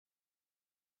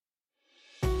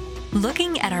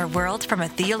Looking at our world from a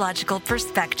theological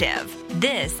perspective.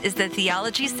 This is the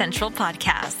Theology Central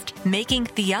Podcast, making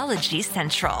theology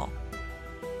central.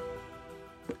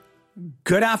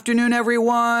 Good afternoon,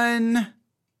 everyone.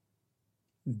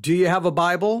 Do you have a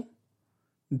Bible?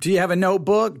 Do you have a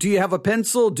notebook? Do you have a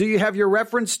pencil? Do you have your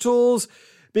reference tools?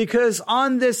 Because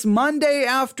on this Monday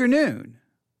afternoon,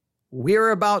 we're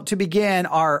about to begin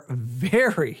our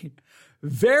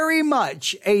very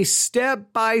much a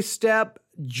step-by-step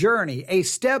journey, a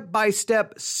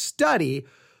step-by-step study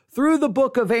through the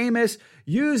book of Amos,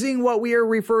 using what we are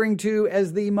referring to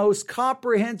as the most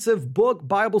comprehensive book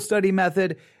Bible study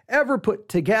method ever put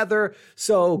together.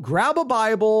 So grab a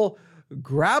Bible,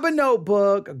 grab a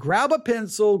notebook, grab a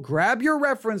pencil, grab your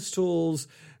reference tools,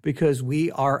 because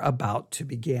we are about to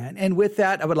begin. And with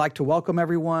that, I would like to welcome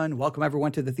everyone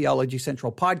to the Theology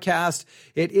Central Podcast.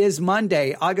 It is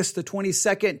Monday, August the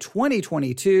 22nd,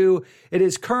 2022. It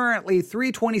is currently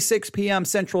 3:26 p.m.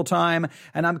 Central Time,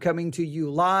 and I'm coming to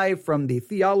you live from the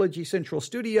Theology Central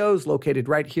Studios located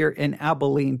right here in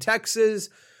Abilene, Texas.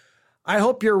 I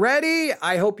hope you're ready.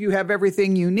 I hope you have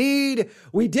everything you need.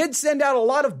 We did send out a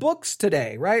lot of books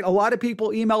today, right? A lot of people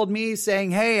emailed me saying,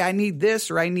 hey, I need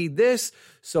this or I need this.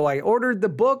 So I ordered the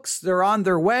books. They're on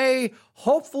their way.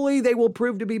 Hopefully they will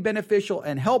prove to be beneficial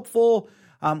and helpful.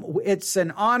 It's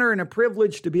an honor and a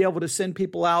privilege to be able to send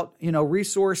people out,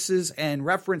 resources and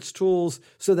reference tools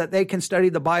so that they can study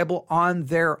the Bible on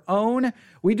their own.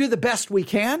 We do the best we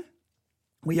can.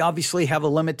 We obviously have a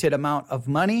limited amount of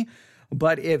money.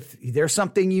 But if there's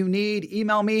something you need,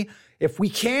 email me. If we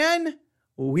can,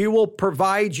 we will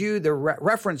provide you the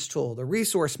reference tool, the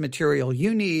resource material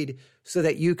you need so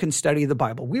that you can study the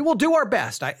Bible. We will do our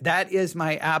best. That is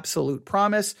my absolute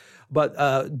promise.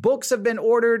 But books have been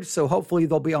ordered, so hopefully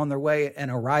they'll be on their way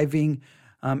and arriving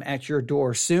at your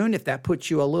door soon. If that puts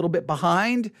you a little bit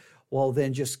behind, well,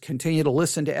 then just continue to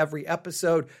listen to every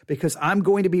episode, because I'm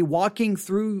going to be walking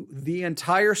through the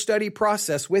entire study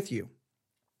process with you.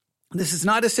 This is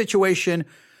not a situation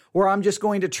where I'm just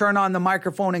going to turn on the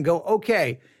microphone and go,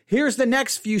 okay, here's the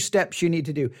next few steps you need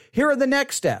to do. Here are the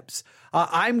next steps.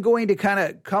 I'm going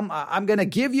to I'm going to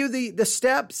give you the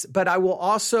steps, but I will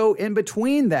also, in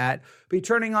between that, be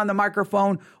turning on the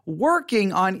microphone,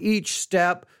 working on each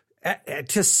step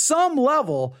to some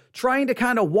level, trying to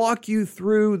kind of walk you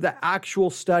through the actual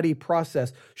study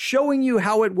process, showing you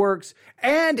how it works,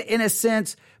 and in a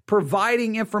sense,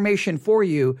 providing information for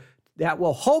you that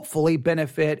will hopefully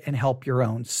benefit and help your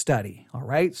own study. All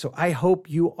right. So I hope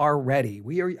you are ready.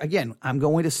 I'm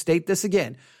going to state this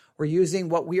again. We're using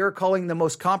what we are calling the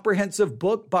most comprehensive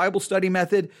book Bible study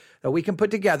method that we can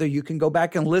put together. You can go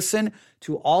back and listen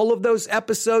to all of those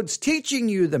episodes teaching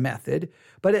you the method,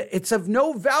 but it's of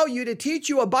no value to teach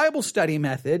you a Bible study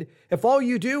method if all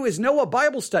you do is know a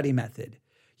Bible study method.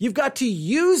 You've got to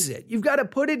use it. You've got to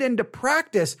put it into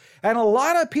practice. And a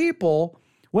lot of people,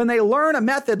 when they learn a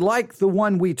method like the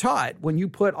one we taught, when you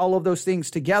put all of those things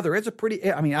together,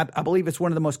 I believe it's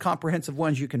one of the most comprehensive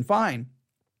ones you can find.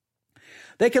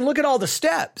 They can look at all the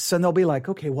steps and they'll be like,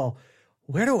 okay, well,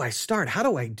 where do I start? How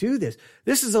do I do this?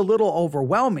 This is a little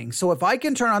overwhelming. So if I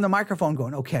can turn on the microphone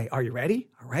going, okay, are you ready?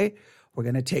 All right. We're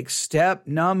going to take step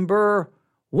number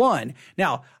 1.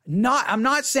 Now, I'm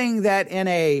not saying that in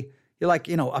a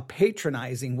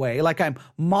patronizing way, like I'm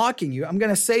mocking you. I'm going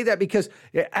to say that because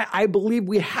I believe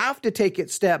we have to take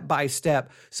it step by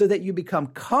step so that you become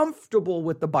comfortable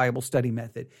with the Bible study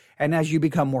method. And as you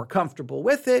become more comfortable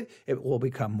with it, it will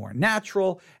become more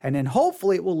natural. And then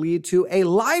hopefully it will lead to a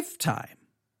lifetime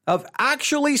of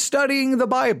actually studying the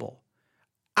Bible.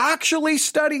 Actually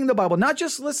studying the Bible, not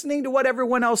just listening to what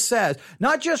everyone else says,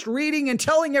 not just reading and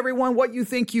telling everyone what you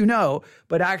think you know,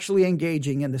 but actually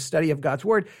engaging in the study of God's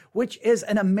Word, which is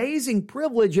an amazing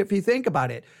privilege if you think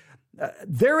about it.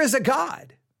 There is a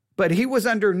God, but he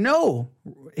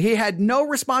had no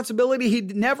responsibility. He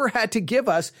never had to give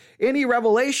us any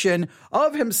revelation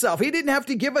of himself. He didn't have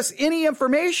to give us any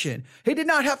information. He did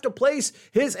not have to place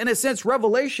his, in a sense,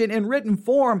 revelation in written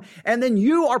form. And then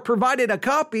you are provided a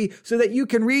copy so that you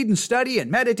can read and study and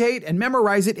meditate and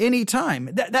memorize it anytime.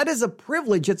 That is a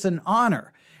privilege. It's an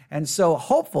honor. And so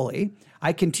hopefully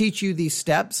I can teach you these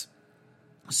steps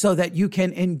so that you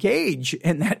can engage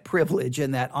in that privilege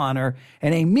and that honor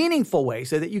in a meaningful way,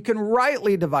 so that you can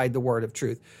rightly divide the word of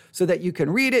truth, so that you can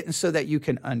read it and so that you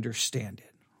can understand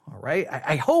it. All right.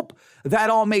 I hope that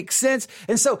all makes sense.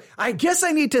 And so I guess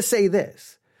I need to say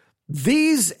this.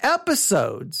 These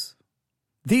episodes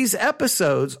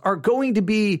are going to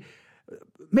be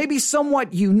maybe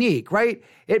somewhat unique, right?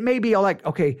 It may be like,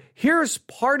 okay, here's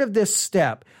part of this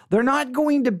step. They're not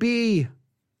going to be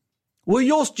Well,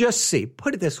 you'll just see.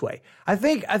 Put it this way. I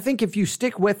think if you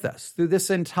stick with us through this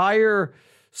entire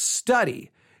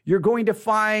study, you're going to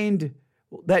find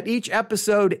that each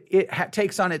episode,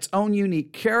 takes on its own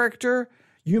unique character.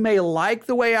 You may like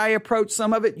the way I approach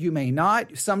some of it. You may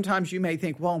not. Sometimes you may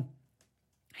think, well,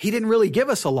 he didn't really give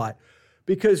us a lot,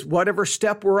 because whatever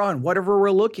step we're on, whatever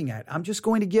we're looking at, I'm just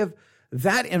going to give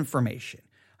that information.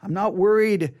 I'm not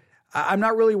worried. I'm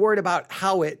not really worried about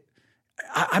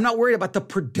I'm not worried about the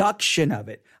production of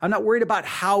it. I'm not worried about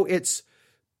how it's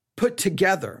put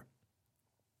together.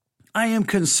 I am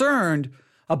concerned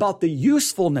about the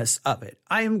usefulness of it.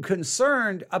 I am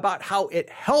concerned about how it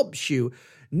helps you,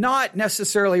 not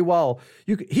necessarily, well,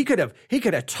 he could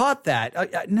have taught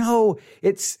that. No,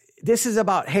 this is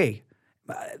about, hey,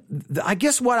 I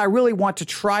guess what I really want to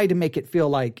try to make it feel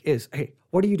like is, hey,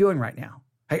 what are you doing right now?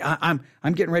 Hey,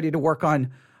 I'm getting ready to work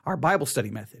on our Bible study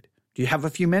method. Do you have a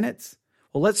few minutes?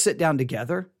 Well, let's sit down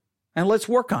together and let's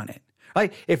work on it.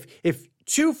 Like if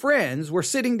two friends were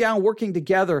sitting down working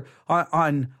together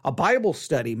on a Bible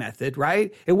study method,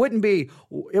 right? It wouldn't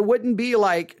be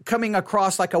like coming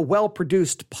across like a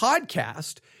well-produced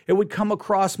podcast. It would come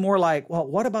across more like, well,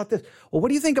 what about this? Well, what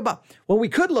do you think about? Well, we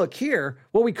could look here.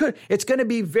 Well, we could. It's going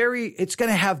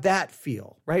to have that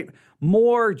feel, right?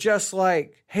 More just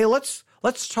like, hey, let's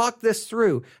talk this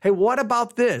through. Hey, what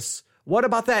about this? What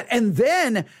about that? And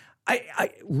then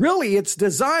I really, it's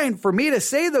designed for me to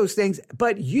say those things,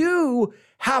 but you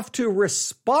have to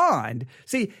respond.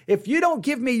 See, if you don't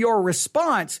give me your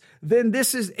response, then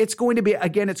it's going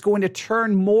to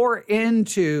turn more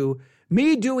into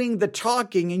me doing the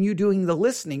talking and you doing the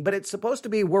listening, but it's supposed to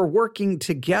be we're working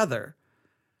together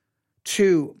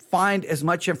to find as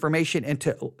much information and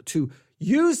to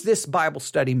use this Bible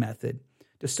study method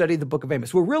to study the book of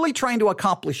Amos. We're really trying to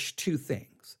accomplish two things.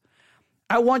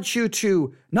 I want you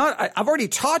to I've already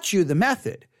taught you the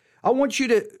method. I want you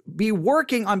to be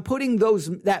working on putting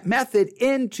that method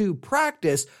into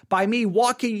practice by me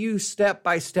walking you step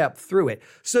by step through it,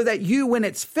 so that you, when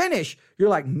it's finished, you're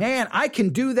like, man, I can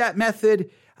do that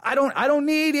method. I don't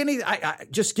need any,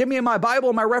 just give me my Bible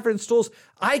and my reference tools.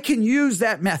 I can use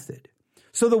that method.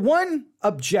 So the one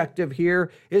objective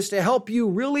here is to help you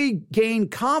really gain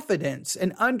confidence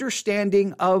and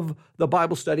understanding of the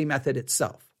Bible study method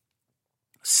itself.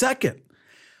 Second,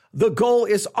 the goal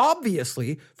is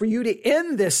obviously for you to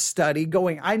end this study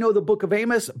going, I know the book of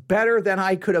Amos better than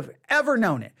I could have ever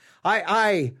known it.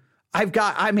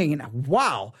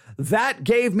 Wow, that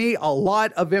gave me a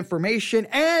lot of information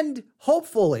and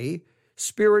hopefully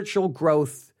spiritual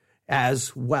growth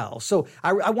as well. So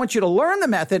I want you to learn the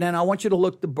method, and I want you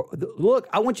to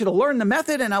I want you to learn the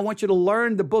method, and I want you to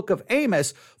learn the book of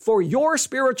Amos for your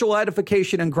spiritual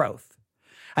edification and growth.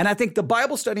 And I think the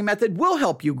Bible study method will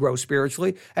help you grow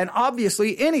spiritually. And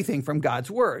obviously anything from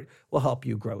God's word will help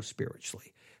you grow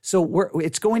spiritually. So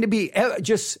it's going to be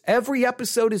just every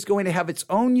episode is going to have its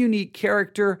own unique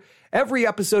character. Every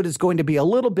episode is going to be a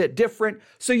little bit different.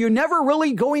 So you're never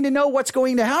really going to know what's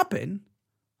going to happen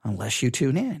unless you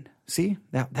tune in. See,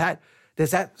 now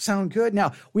does that sound good?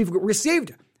 Now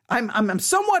I'm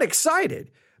somewhat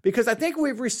excited because I think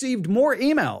we've received more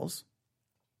emails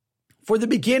for the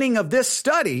beginning of this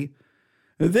study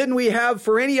than we have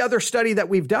for any other study that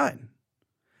we've done.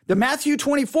 The Matthew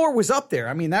 24 was up there.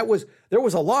 I mean, there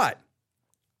was a lot.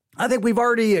 I think we've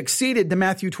already exceeded the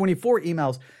Matthew 24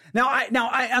 emails. Now,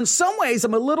 I in some ways,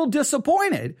 I'm a little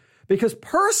disappointed because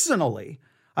personally,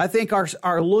 I think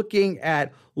our looking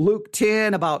at Luke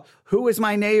 10 about who is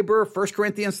my neighbor, 1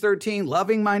 Corinthians 13,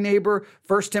 loving my neighbor,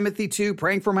 1 Timothy 2,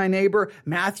 praying for my neighbor,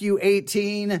 Matthew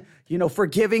 18,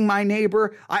 forgiving my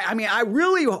neighbor. I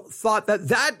really thought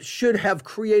that should have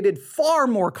created far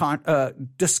more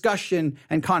discussion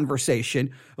and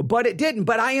conversation, but it didn't.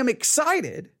 But I am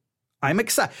excited. I'm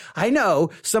excited. I know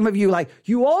some of you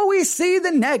you always see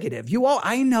the negative.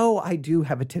 I know I do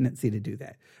have a tendency to do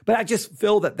that. But I just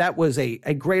feel that was a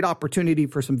great opportunity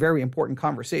for some very important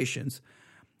conversations.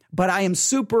 But I am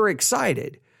super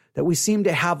excited that we seem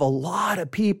to have a lot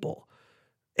of people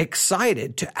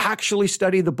excited to actually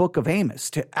study the book of Amos,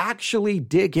 to actually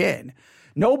dig in.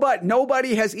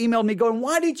 Nobody has emailed me going,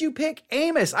 why did you pick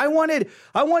Amos? I wanted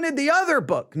the other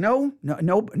book. No,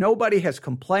 nobody has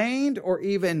complained or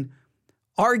even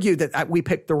argue that we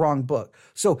picked the wrong book.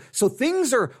 So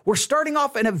we're starting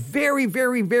off in a very,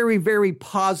 very, very, very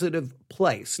positive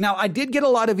place. Now, I did get a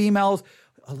lot of emails,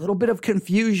 a little bit of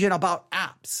confusion about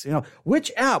apps.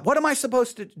 Which app? What am I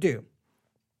supposed to do?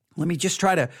 Let me just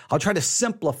I'll try to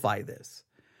simplify this.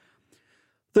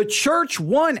 The Church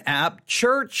One app,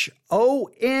 Church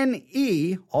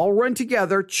ONE, all run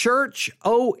together, Church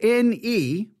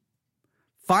ONE,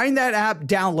 Find that app,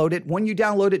 download it. When you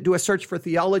download it, do a search for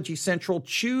Theology Central.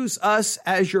 Choose us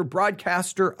as your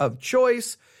broadcaster of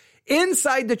choice.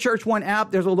 Inside the Church One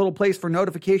app, there's a little place for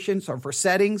notifications or for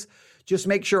settings. Just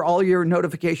make sure all your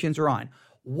notifications are on.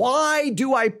 Why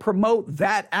do I promote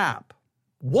that app?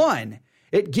 One,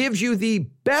 it gives you the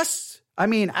best,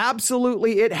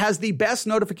 absolutely, it has the best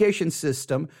notification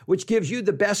system, which gives you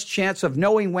the best chance of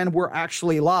knowing when we're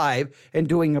actually live and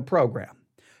doing a program.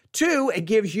 Two, it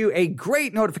gives you a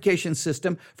great notification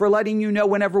system for letting you know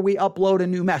whenever we upload a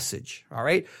new message. All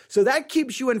right. So that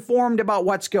keeps you informed about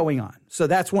what's going on. So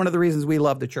that's one of the reasons we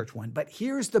love the Church One. But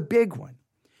here's the big one.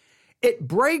 It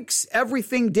breaks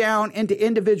everything down into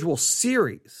individual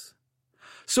series.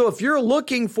 So if you're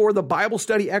looking for the Bible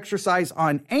study exercise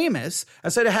on Amos,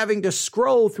 instead of having to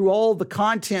scroll through all the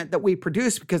content that we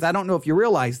produce, because I don't know if you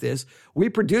realize this, we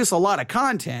produce a lot of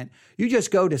content. You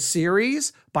just go to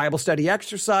series, Bible study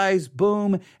exercise,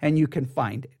 boom, and you can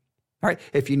find it. All right.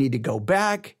 If you need to go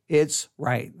back, it's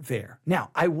right there.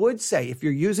 Now, I would say if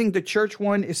you're using the Church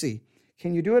One,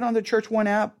 can you do it on the Church One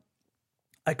app?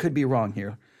 I could be wrong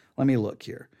here. Let me look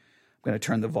here. I'm going to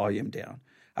turn the volume down.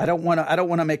 I don't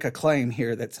want to make a claim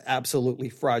here that's absolutely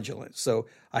fraudulent. So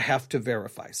I have to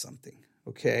verify something.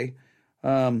 Okay.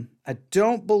 I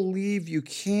don't believe you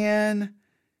can. Let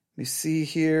me see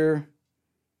here.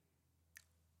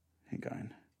 Hang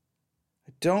on.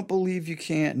 I don't believe you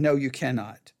can. No, you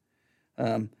cannot.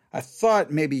 I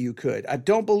thought maybe you could. I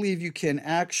don't believe you can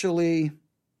actually.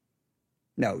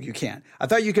 No, you can't. I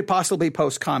thought you could possibly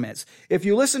post comments. If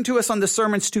you listen to us on the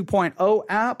Sermons 2.0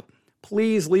 app,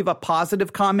 please leave a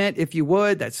positive comment if you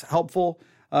would. That's helpful.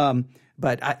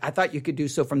 But I thought you could do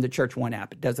so from the Church One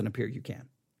app. It doesn't appear you can.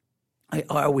 I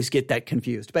always get that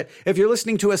confused. But if you're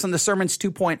listening to us on the Sermons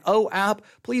 2.0 app,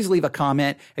 please leave a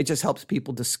comment. It just helps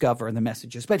people discover the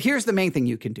messages. But here's the main thing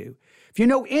you can do. If you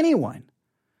know anyone,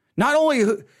 not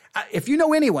only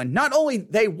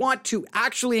they want to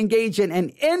actually engage in an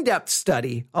in-depth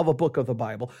study of a book of the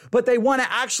Bible, but they want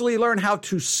to actually learn how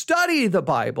to study the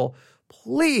Bible,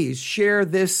 please share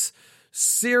this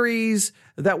series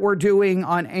that we're doing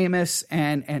on Amos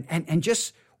and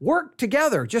just work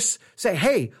together. Just say,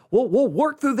 hey, we'll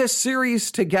work through this series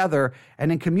together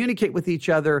and then communicate with each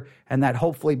other. And that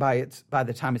hopefully by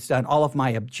the time it's done, all of my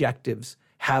objectives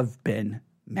have been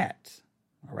met.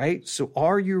 All right. So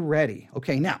are you ready?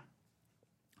 Okay. Now,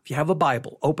 if you have a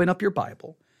Bible, open up your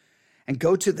Bible and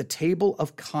go to the table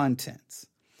of contents.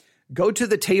 Go to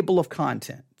the table of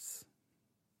contents.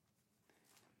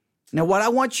 Now, what I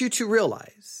want you to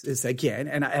realize is, again,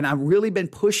 and I've really been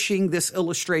pushing this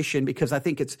illustration because I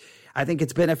think it's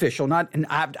beneficial.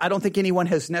 I don't think anyone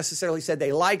has necessarily said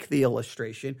they like the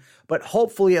illustration, but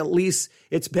hopefully at least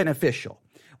it's beneficial.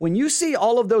 When you see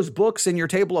all of those books in your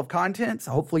table of contents,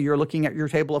 hopefully you're looking at your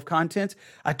table of contents,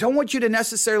 I don't want you to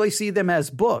necessarily see them as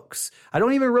books. I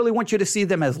don't even really want you to see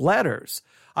them as letters.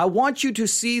 I want you to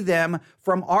see them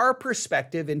from our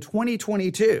perspective in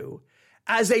 2022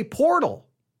 as a portal.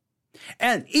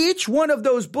 And each one of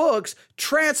those books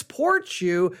transports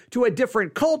you to a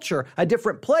different culture, a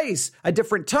different place, a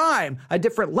different time, a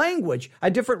different language,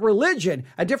 a different religion,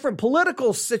 a different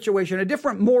political situation, a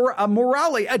different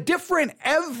morality, a different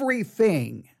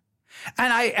everything.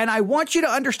 And I want you to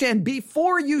understand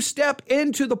before you step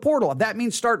into the portal, that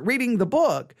means start reading the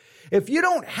book. If you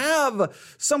don't have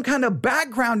some kind of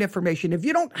background information, if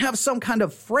you don't have some kind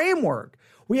of framework,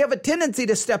 we have a tendency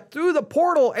to step through the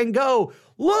portal and go,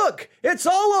 look, it's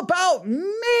all about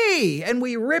me. And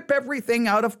we rip everything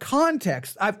out of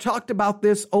context. I've talked about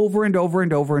this over and over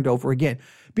and over and over again.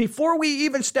 Before we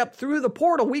even step through the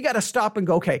portal, we got to stop and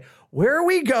go, okay, where are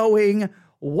we going?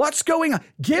 What's going on?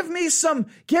 Give me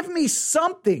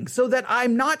something so that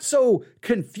I'm not so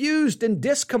confused and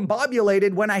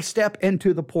discombobulated when I step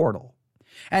into the portal.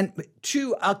 And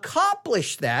to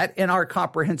accomplish that in our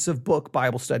comprehensive book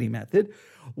Bible study method,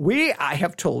 I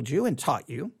have told you and taught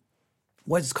you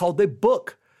what's called the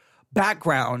book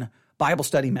background Bible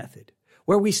study method,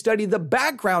 where we study the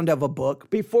background of a book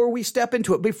before we step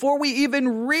into it. Before we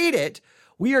even read it,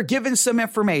 we are given some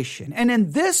information. And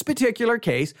in this particular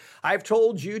case, I've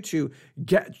told you to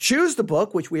choose the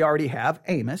book, which we already have,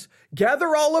 Amos,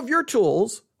 gather all of your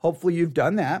tools. Hopefully you've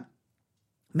done that.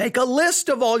 Make a list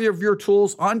of all of your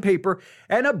tools on paper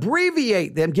and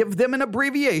abbreviate them. Give them an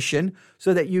abbreviation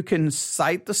so that you can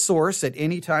cite the source at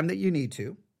any time that you need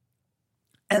to.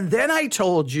 And then I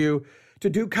told you to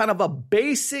do kind of a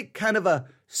basic, kind of a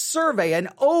survey, an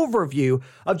overview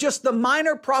of just the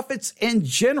minor prophets in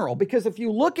general. Because if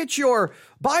you look at your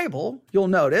Bible, you'll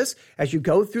notice as you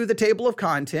go through the table of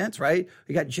contents, right?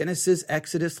 You got Genesis,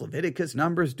 Exodus, Leviticus,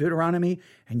 Numbers, Deuteronomy,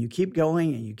 and you keep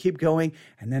going and you keep going.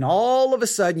 And then all of a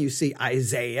sudden you see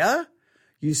Isaiah,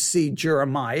 you see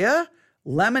Jeremiah,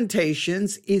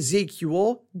 Lamentations,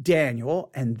 Ezekiel,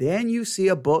 Daniel, and then you see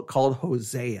a book called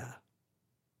Hosea.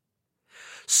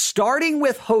 Starting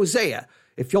with Hosea,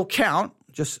 if you'll count,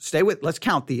 just stay with, let's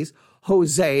count these.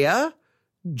 Hosea,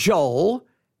 Joel,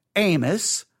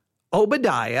 Amos,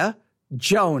 Obadiah,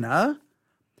 Jonah,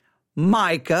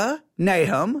 Micah,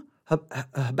 Nahum,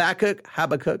 Habakkuk,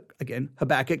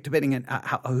 depending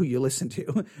on who you listen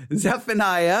to,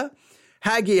 Zephaniah,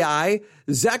 Haggai,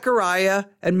 Zechariah,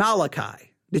 and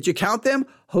Malachi. Did you count them?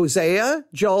 Hosea,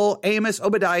 Joel, Amos,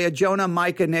 Obadiah, Jonah,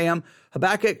 Micah, Nahum,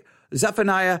 Habakkuk,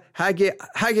 Zephaniah,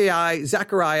 Haggai,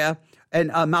 Zechariah, and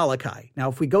Malachi. Now,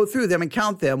 if we go through them and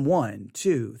count them, 1,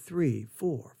 2, 3,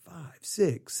 4, 5,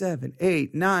 6, 7,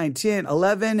 8, 9, 10,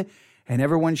 11, and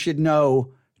everyone should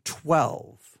know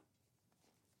 12.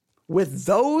 With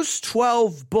those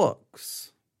 12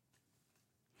 books,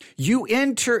 you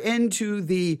enter into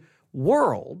the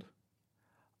world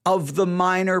of the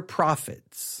minor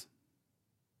prophets.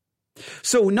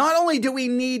 So not only do we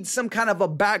need some kind of a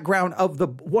background of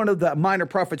one of the minor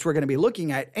prophets we're going to be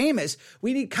looking at, Amos,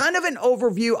 we need kind of an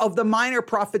overview of the minor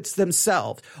prophets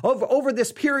themselves over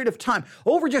this period of time,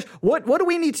 over just what do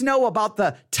we need to know about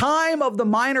the time of the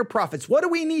minor prophets? What do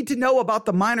we need to know about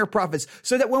the minor prophets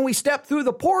so that when we step through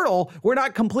the portal, we're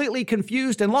not completely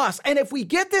confused and lost? And if we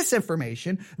get this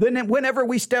information, then whenever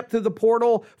we step through the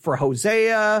portal for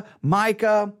Hosea,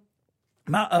 Micah,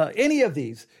 any of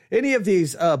these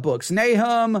books,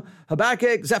 Nahum,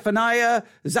 Habakkuk, Zephaniah,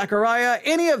 Zechariah,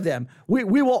 any of them, we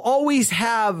will always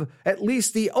have at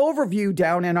least the overview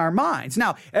down in our minds.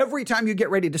 Now, every time you get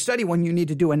ready to study one, you need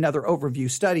to do another overview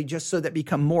study just so that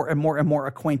become more and more and more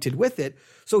acquainted with it.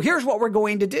 So here's what we're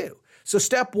going to do. So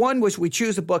step 1 was we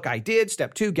choose a book I did.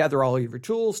 Step 2, gather all of your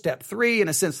tools. Step 3, in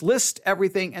a sense, list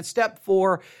everything. And step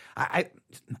 4,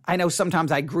 I know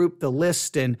sometimes I group the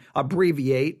list and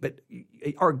abbreviate,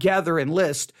 or gather and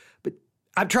list, but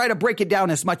I try to break it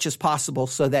down as much as possible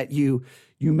so that you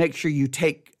make sure you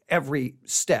take every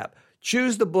step.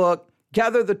 Choose the book,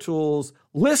 gather the tools,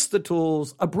 list the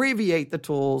tools, abbreviate the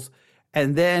tools,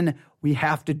 and then we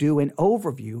have to do an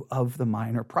overview of the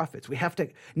minor prophets. We have to,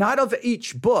 not of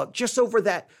each book, just over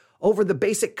the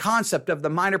basic concept of the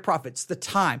minor prophets, the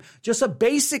time, just a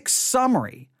basic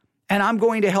summary. And I'm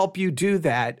going to help you do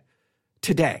that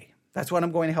today. That's what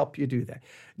I'm going to help you do that.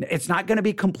 It's not going to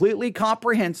be completely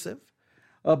comprehensive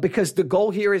because the goal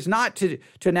here is not to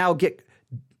now get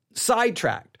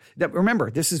sidetracked. Remember,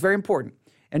 this is very important.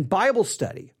 In Bible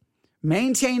study,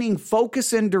 maintaining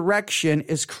focus and direction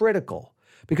is critical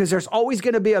because there's always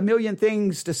going to be a million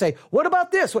things to say. What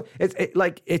about this?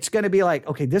 It's going to be like,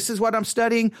 okay, this is what I'm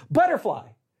studying. Butterfly.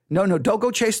 No, don't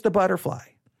go chase the butterfly.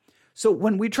 So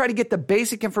when we try to get the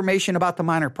basic information about the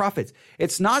minor prophets,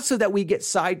 it's not so that we get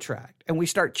sidetracked and we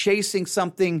start chasing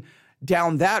something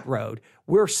down that road.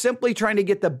 We're simply trying to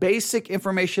get the basic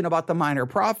information about the minor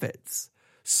prophets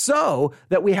so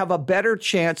that we have a better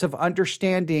chance of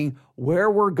understanding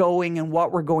where we're going and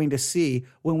what we're going to see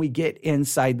when we get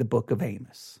inside the book of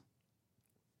Amos.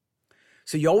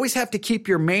 So you always have to keep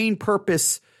your main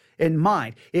purpose in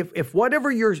mind. If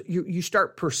whatever you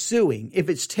start pursuing, if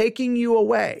it's taking you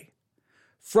away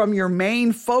from your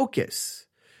main focus,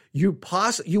 you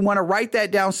want to write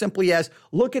that down simply as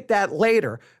look at that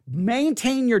later.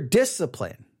 Maintain your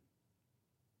discipline.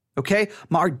 Okay?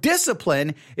 Our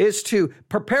discipline is to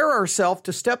prepare ourselves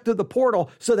to step through the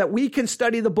portal so that we can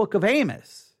study the book of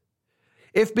Amos.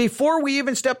 If before we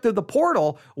even step through the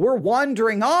portal, we're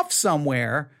wandering off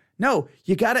somewhere, no,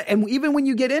 you got to, and even when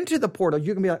you get into the portal,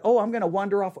 you can be like, oh, I'm going to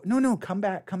wander off. No, come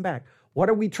back. What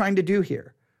are we trying to do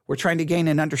here? We're trying to gain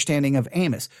an understanding of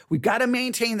Amos. We've got to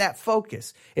maintain that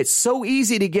focus. It's so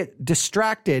easy to get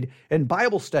distracted in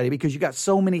Bible study because you got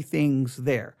so many things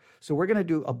there. So we're going to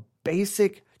do a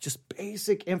basic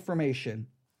information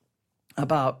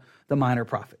about the minor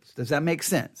prophets. Does that make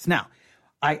sense? Now,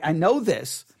 I know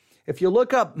this. If you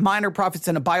look up minor prophets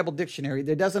in a Bible dictionary,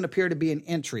 there doesn't appear to be an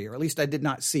entry, or at least I did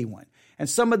not see one. And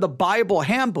some of the Bible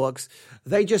handbooks,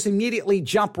 they just immediately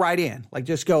jump right in, like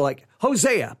just go like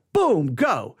Hosea, boom,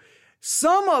 go.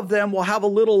 Some of them will have a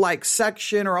little like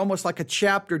section or almost like a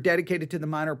chapter dedicated to the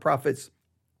minor prophets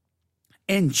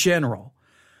in general.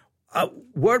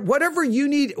 Whatever you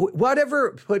need,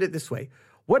 put it this way,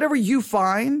 whatever you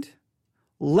find,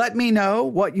 let me know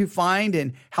what you find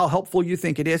and how helpful you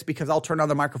think it is, because I'll turn on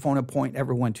the microphone and point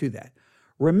everyone to that.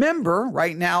 Remember,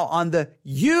 right now on the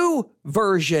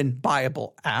YouVersion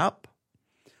Bible app,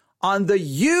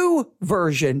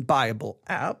 YouVersion Bible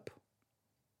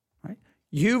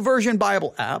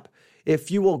app,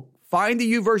 if you will find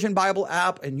the YouVersion Bible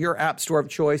app in your app store of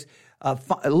choice,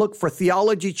 look for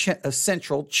Theology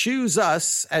Central, choose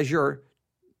us as your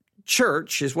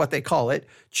church is what they call it,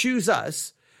 choose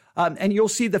us, and you'll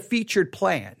see the featured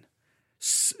plan.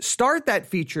 Start that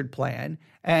featured plan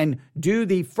and do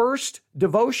the first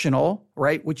devotional,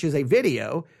 right, which is a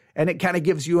video, and it kind of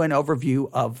gives you an overview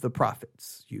of the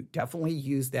prophets. You definitely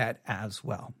use that as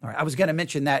well. All right, I was going to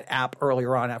mention that app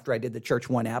earlier on after I did the Church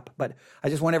One app, but I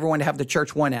just want everyone to have the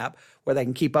Church One app where they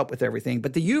can keep up with everything.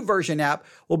 But the YouVersion app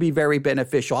will be very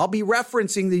beneficial. I'll be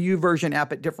referencing the YouVersion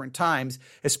app at different times,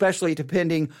 especially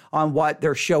depending on what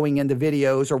they're showing in the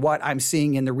videos or what I'm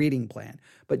seeing in the reading plan.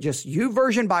 But just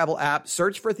YouVersion Bible app,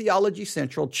 search for Theology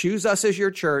Central, choose us as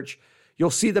your church. You'll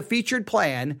see the featured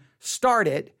plan, start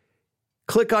it,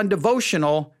 click on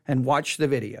devotional and watch the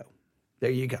video.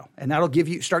 There you go. And that'll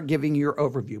start giving you your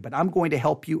overview. But I'm going to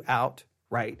help you out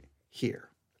right here.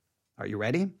 Are you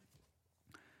ready?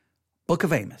 Book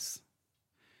of Amos.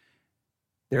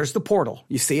 There's the portal.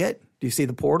 You see it? Do you see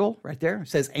the portal right there? It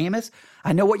says Amos.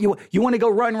 I know what you want to go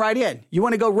run right in. You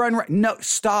want to go run right. No,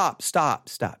 stop.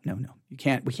 No. We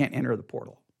can't enter the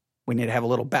portal. We need to have a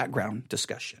little background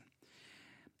discussion.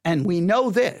 And we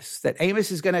know this, that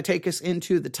Amos is going to take us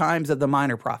into the times of the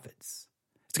minor prophets.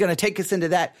 It's going to take us into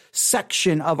that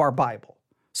section of our Bible.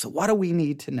 So what do we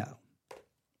need to know?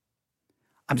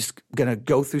 I'm just going to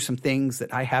go through some things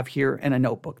that I have here in a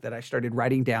notebook that I started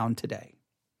writing down today.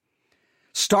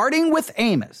 Starting with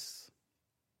Amos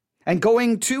and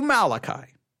going to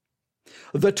Malachi,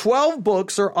 the 12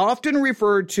 books are often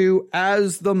referred to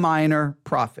as the minor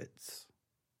prophets.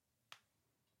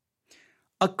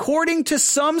 According to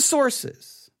some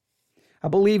sources, I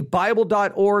believe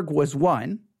Bible.org was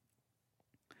one,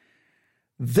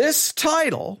 this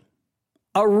title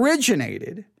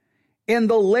originated in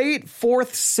the late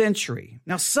 4th century.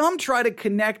 Now, some try to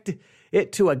connect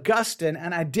it to Augustine,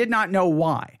 and I did not know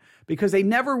why, because they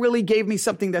never really gave me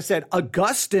something that said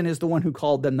Augustine is the one who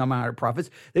called them the minor prophets.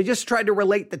 They just tried to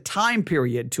relate the time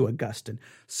period to Augustine.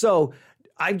 So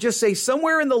I just say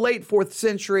somewhere in the late 4th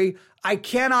century. I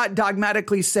cannot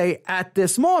dogmatically say at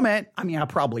this moment. I mean, I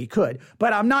probably could,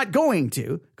 but I'm not going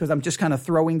to, because I'm just kind of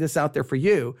throwing this out there for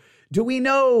you. Do we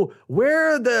know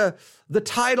where the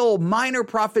title minor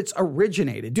prophets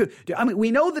originated?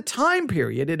 We know the time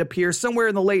period. It appears somewhere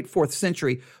in the late 4th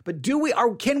century, but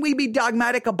can we be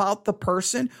dogmatic about the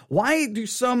person? Why do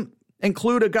some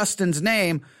include Augustine's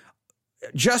name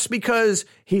just because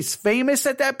he's famous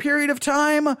at that period of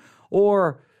time?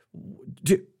 Or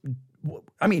don't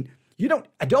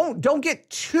get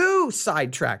too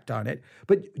sidetracked on it,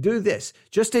 but do this.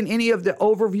 Just in any of the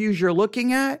overviews you're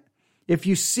looking at, if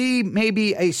you see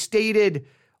maybe a stated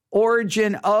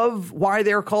origin of why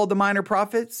they're called the minor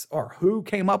prophets or who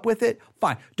came up with it,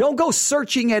 fine. Don't go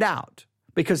searching it out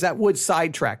because that would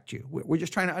sidetrack you. We're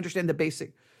just trying to understand the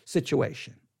basic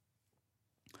situation.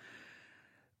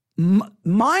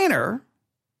 Minor,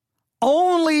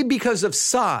 only because of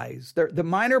size. The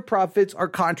minor prophets are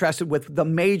contrasted with the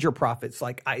major prophets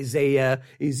like Isaiah,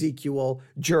 Ezekiel,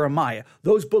 Jeremiah.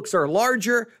 Those books are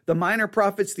larger. The minor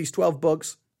prophets, these 12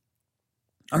 books,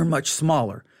 are much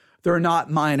smaller. They're not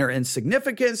minor in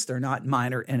significance. They're not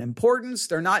minor in importance.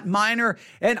 They're not minor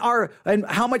in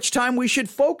how much time we should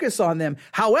focus on them.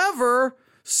 However,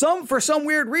 for some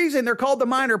weird reason, they're called the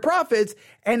minor prophets.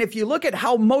 And if you look at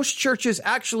how most churches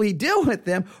actually deal with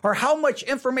them or how much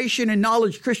information and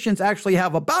knowledge Christians actually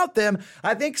have about them,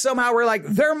 I think somehow we're like,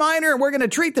 they're minor and we're going to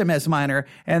treat them as minor.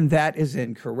 And that is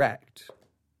incorrect.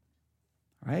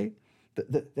 Right?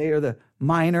 They are the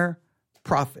minor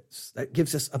prophets. That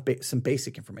gives us some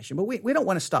basic information. But we don't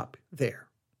want to stop there.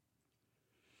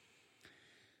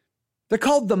 They're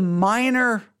called the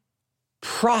minor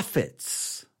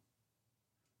prophets.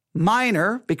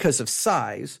 Minor because of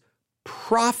size,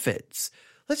 prophets.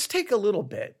 Let's take a little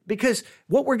bit because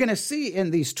what we're going to see in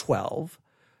these 12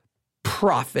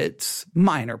 prophets,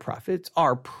 minor prophets,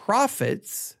 are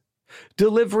prophets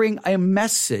delivering a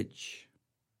message.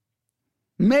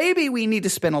 Maybe we need to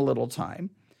spend a little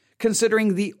time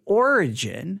considering the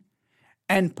origin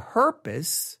and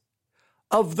purpose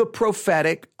of the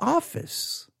prophetic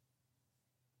office.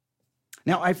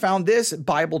 Now, I found this at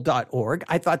Bible.org.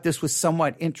 I thought this was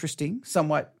somewhat interesting,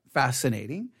 somewhat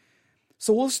fascinating.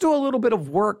 So let's do a little bit of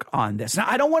work on this. Now,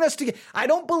 I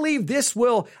don't believe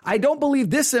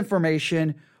this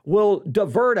information will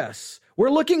divert us. We're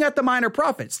looking at the minor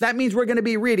prophets. That means we're going to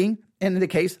be reading in the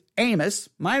case, Amos,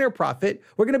 minor prophet,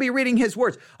 we're going to be reading his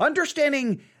words.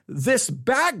 Understanding this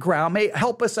background may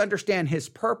help us understand his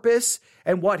purpose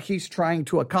and what he's trying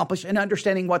to accomplish and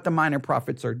understanding what the minor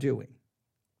prophets are doing.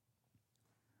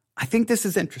 I think this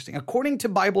is interesting. According to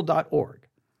Bible.org,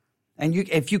 and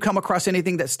if you come across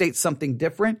anything that states something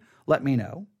different, let me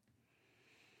know.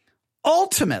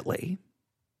 Ultimately,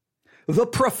 the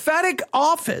prophetic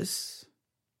office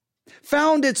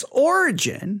found its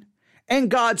origin and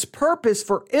God's purpose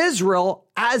for Israel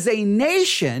as a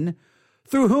nation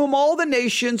through whom all the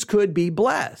nations could be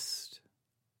blessed.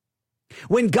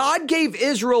 When God gave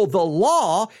Israel the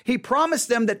law, he promised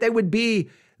them that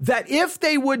if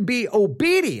they would be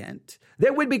obedient,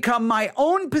 they would become my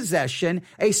own possession,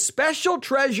 a special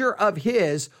treasure of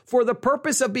his for the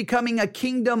purpose of becoming a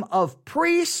kingdom of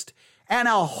priests and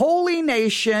a holy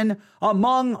nation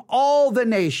among all the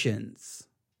nations.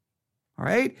 All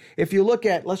right. If you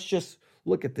let's just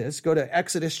look at this. Go to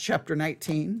Exodus chapter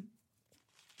 19.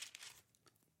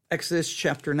 Exodus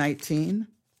chapter 19.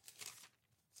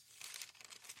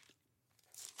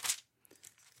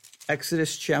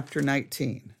 Exodus chapter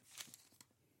 19.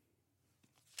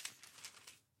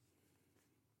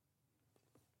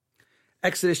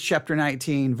 Exodus chapter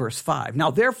 19, verse 5. Now,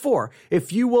 therefore,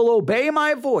 if you will obey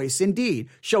my voice, indeed,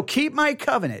 shall keep my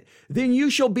covenant, then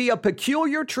you shall be a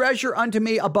peculiar treasure unto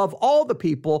me above all the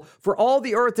people, for all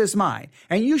the earth is mine.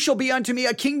 And you shall be unto me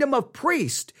a kingdom of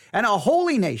priests and a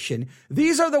holy nation.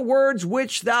 These are the words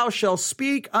which thou shalt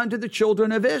speak unto the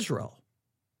children of Israel.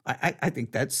 I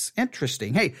think that's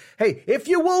interesting. Hey, if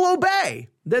you will obey,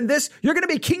 then you're going to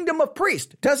be kingdom of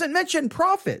priests. Doesn't mention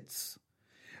prophets.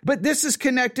 But this is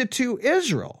connected to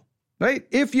Israel, right?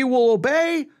 If you will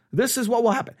obey, this is what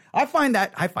will happen. I find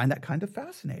that kind of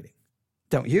fascinating.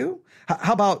 Don't you?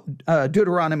 How about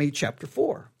Deuteronomy chapter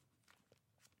 4?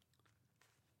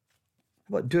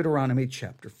 How about Deuteronomy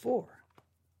chapter 4?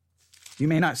 You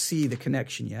may not see the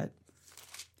connection yet.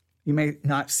 You may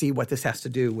not see what this has to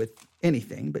do with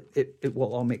anything, but it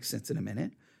will all make sense in a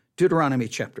minute. Deuteronomy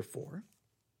chapter 4.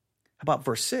 How about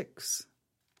verse 6?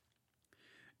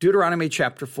 Deuteronomy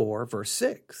chapter 4, verse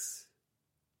 6.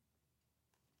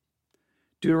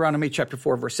 Deuteronomy chapter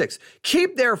 4, verse 6.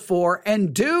 Keep therefore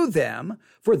and do them,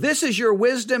 for this is your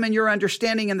wisdom and your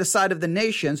understanding in the sight of the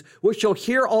nations, which shall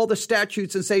hear all the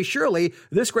statutes and say, surely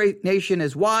this great nation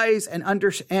is wise and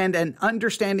an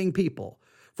understanding people.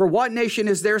 For what nation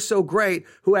is there so great,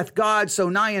 who hath God so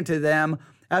nigh unto them,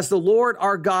 as the Lord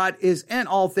our God is in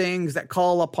all things that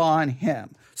call upon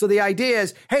him? So the idea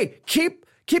is, hey, keep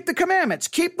the commandments,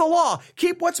 keep the law,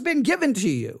 keep what's been given to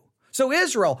you. So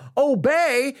Israel,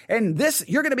 obey, and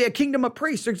you're going to be a kingdom of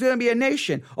priests. There's going to be a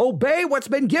nation. Obey what's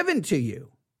been given to you.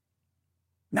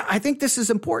 Now, I think this is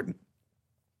important.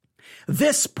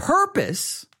 This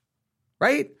purpose,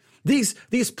 right?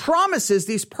 These promises,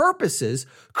 these purposes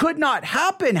could not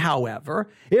happen, however,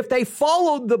 if they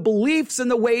followed the beliefs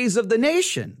and the ways of the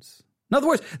nations. In other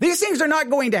words, these things are not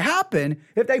going to happen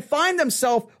if they find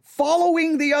themselves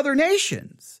following the other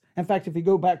nations. In fact, if you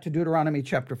go back to Deuteronomy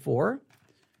chapter 4,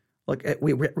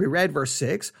 we read verse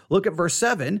 6, look at verse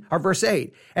 7 or verse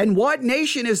 8. And what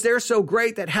nation is there so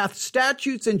great that hath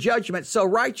statutes and judgments so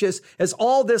righteous as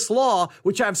all this law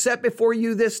which I've set before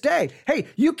you this day? Hey,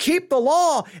 you keep the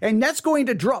law, and that's going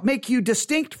to make you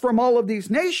distinct from all of these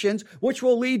nations, which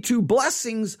will lead to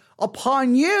blessings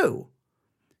upon you.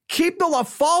 Keep the law,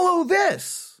 follow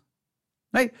this,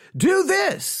 right? Do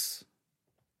this.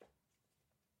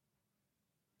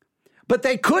 But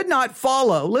they could not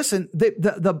follow, listen,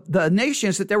 the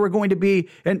nations that they were going to be,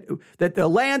 and that the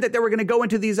land that they were going to go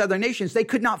into, these other nations, they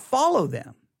could not follow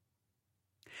them.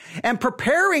 And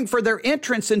preparing for their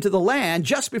entrance into the land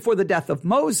just before the death of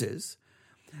Moses,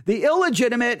 the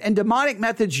illegitimate and demonic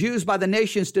methods used by the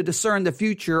nations to discern the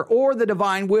future or the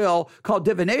divine will, called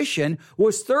divination,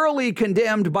 was thoroughly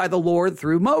condemned by the Lord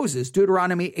through Moses.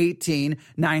 Deuteronomy 18,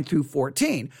 9 through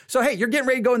 14. So, hey, you're getting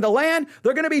ready to go into the land.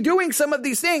 They're going to be doing some of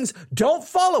these things. Don't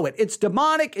follow it. It's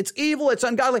demonic. It's evil. It's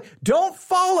ungodly. Don't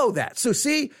follow that. So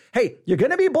see, hey, you're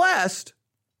going to be blessed.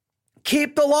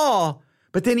 Keep the law.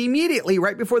 But then immediately,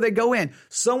 right before they go in,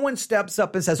 someone steps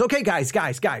up and says, okay, guys,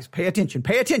 pay attention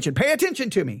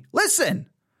to me. Listen,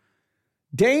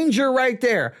 danger right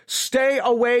there. Stay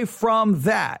away from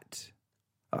that.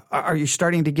 Are you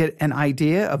starting to get an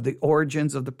idea of the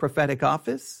origins of the prophetic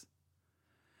office?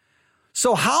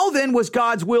 So how then was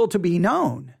God's will to be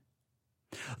known?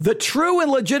 The true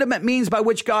and legitimate means by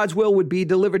which God's will would be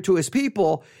delivered to his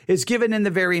people is given in the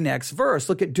very next verse.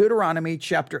 Look at Deuteronomy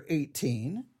chapter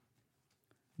 18.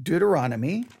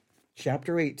 Deuteronomy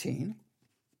chapter 18.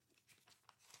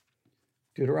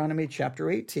 Deuteronomy chapter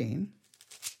 18.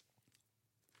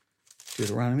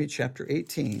 Deuteronomy chapter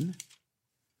 18.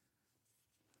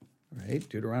 Right,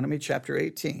 Deuteronomy chapter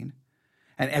 18.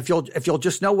 And if you'll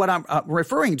just know what I'm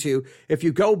referring to, if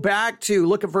you go back to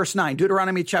look at verse 9,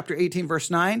 Deuteronomy chapter 18,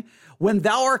 verse 9, when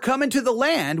thou art come into the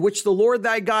land which the Lord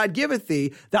thy God giveth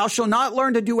thee, thou shalt not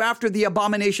learn to do after the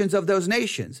abominations of those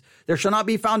nations. There shall not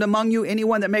be found among you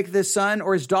anyone that maketh his son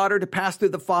or his daughter to pass through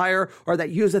the fire, or that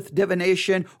useth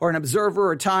divination, or an observer,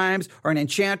 or times, or an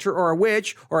enchanter, or a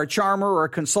witch, or a charmer, or a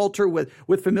consulter with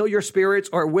familiar spirits,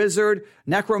 or a wizard,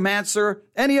 necromancer,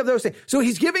 any of those things. So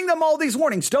he's giving them all these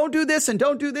warnings. Don't do this, and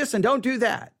don't do this, and don't do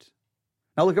that.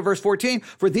 Now look at verse 14.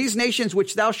 For these nations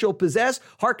which thou shalt possess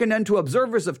hearken unto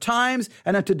observers of times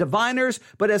and unto diviners.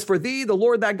 But as for thee, the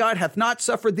Lord thy God hath not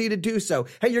suffered thee to do so.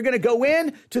 Hey, you're going to go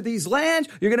in to these lands.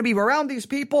 You're going to be around these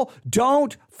people.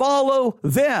 Don't follow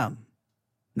them.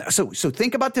 So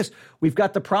think about this. We've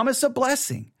got the promise of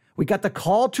blessing. We got the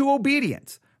call to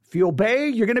obedience. If you obey,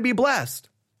 you're going to be blessed.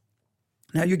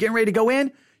 Now you're getting ready to go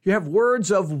in. You have words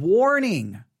of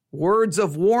warning. Words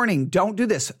of warning. Don't do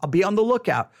this. I'll be on the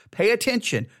lookout. Pay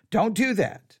attention. Don't do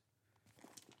that.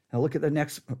 Now look at the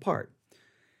next part.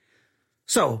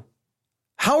 So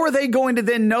how are they going to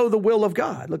then know the will of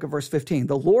God? Look at verse 15.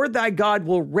 The Lord thy God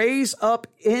will raise up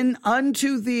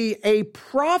unto thee a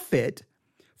prophet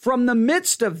from the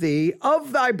midst of thee,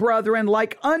 of thy brethren,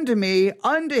 like unto me.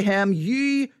 Unto him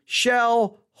ye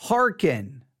shall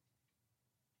hearken.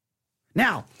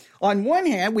 Now, on one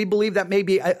hand, we believe that may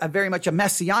be a very much a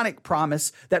messianic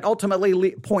promise that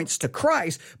ultimately points to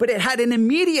Christ, but it had an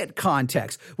immediate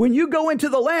context. When you go into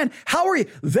the land, how are you?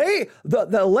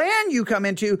 The land you come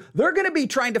into, they're going to be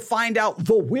trying to find out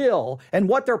the will and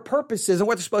what their purpose is and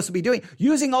what they're supposed to be doing,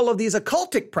 using all of these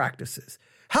occultic practices.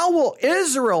 How will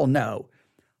Israel know?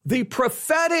 The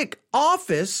prophetic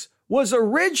office was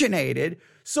originated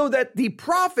so that the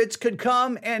prophets could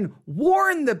come and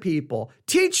warn the people,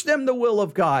 teach them the will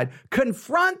of God,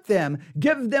 confront them,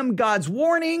 give them God's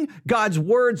warning, God's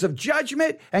words of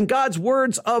judgment, and God's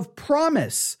words of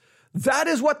promise. That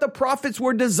is what the prophets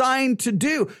were designed to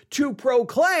do, to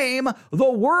proclaim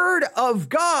the word of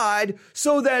God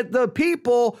so that the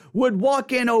people would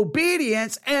walk in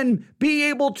obedience and be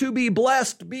able to be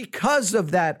blessed because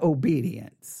of that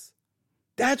obedience.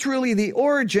 That's really the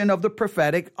origin of the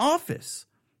prophetic office.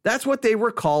 That's what they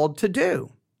were called to do.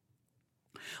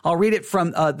 I'll read it from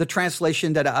the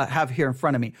translation that I have here in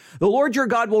front of me. The Lord your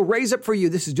God will raise up for you.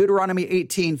 This is Deuteronomy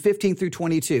 18, 15 through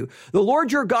 22. The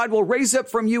Lord your God will raise up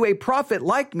from you a prophet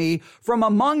like me from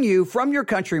among you, from your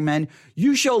countrymen.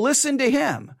 You shall listen to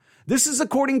him. This is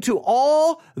according to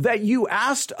all that you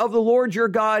asked of the Lord your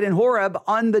God in Horeb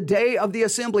on the day of the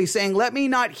assembly, saying, let me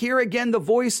not hear again the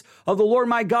voice of the Lord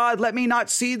my God. Let me not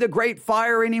see the great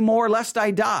fire anymore, lest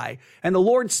I die. And the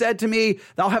Lord said to me,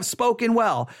 thou hast spoken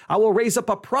well. I will raise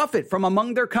up a prophet from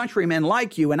among their countrymen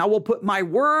like you, and I will put my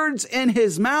words in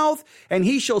his mouth, and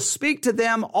he shall speak to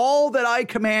them all that I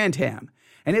command him.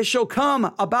 And it shall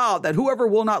come about that whoever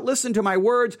will not listen to my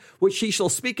words, which he shall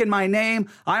speak in my name,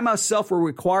 I myself will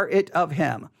require it of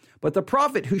him. But the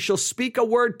prophet who shall speak a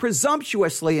word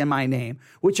presumptuously in my name,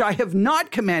 which I have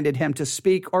not commanded him to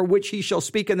speak, or which he shall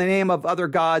speak in the name of other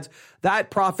gods,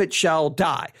 that prophet shall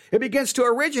die. It begins to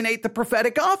originate the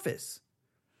prophetic office.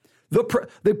 The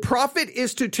prophet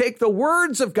is to take the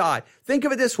words of God. Think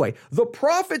of it this way. The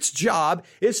prophet's job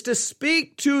is to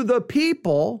speak to the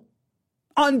people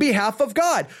on behalf of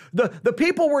God. The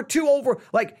people were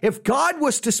if God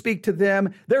was to speak to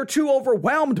them, they're too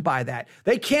overwhelmed by that.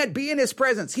 They can't be in his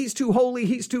presence. He's too holy.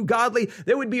 He's too godly.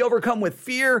 They would be overcome with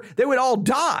fear. They would all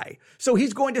die. So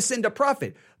he's going to send a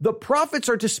prophet. The prophets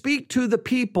are to speak to the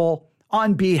people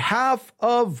on behalf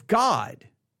of God.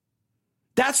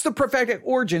 That's the prophetic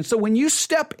origin. So when you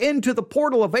step into the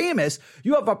portal of Amos,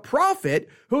 you have a prophet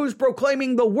who's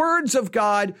proclaiming the words of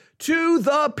God to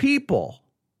the people.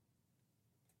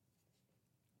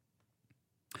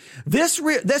 This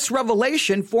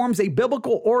revelation forms a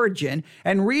biblical origin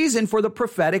and reason for the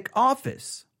prophetic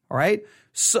office. All right.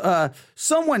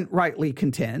 Someone rightly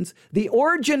contends the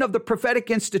origin of the prophetic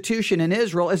institution in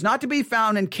Israel is not to be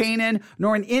found in Canaan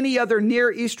nor in any other Near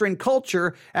Eastern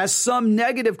culture, as some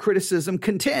negative criticism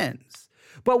contends,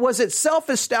 but was itself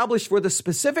established for the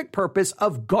specific purpose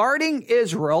of guarding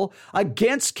Israel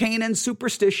against Canaan's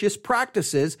superstitious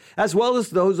practices, as well as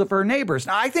those of her neighbors.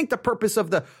 Now, I think the purpose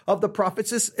of the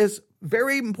prophets is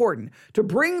very important, to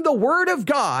bring the word of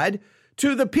God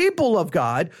to the people of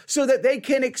God so that they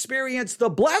can experience the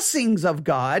blessings of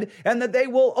God and that they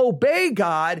will obey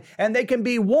God and they can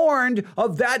be warned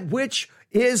of that which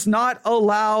is not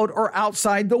allowed or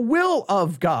outside the will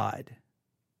of God.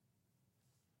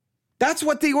 That's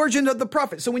what the origin of the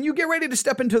prophet. So when you get ready to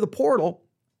step into the portal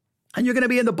and you're going to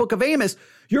be in the book of Amos,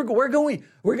 we're going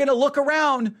to look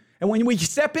around. And when we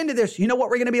step into this, you know what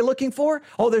we're going to be looking for?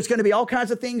 Oh, there's going to be all kinds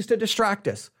of things to distract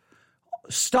us.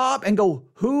 Stop and go,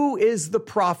 who is the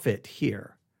prophet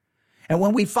here? And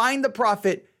when we find the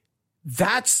prophet,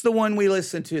 that's the one we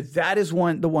listen to. That is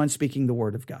the one speaking the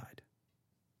word of God.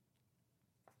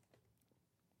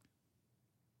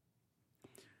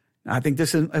 I think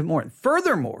this is important.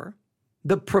 Furthermore,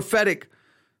 the prophetic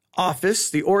office,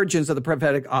 the origins of the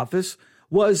prophetic office,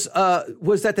 was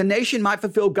that the nation might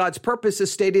fulfill God's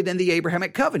purposes stated in the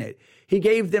Abrahamic covenant. He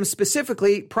gave them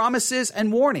specifically promises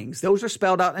and warnings. Those are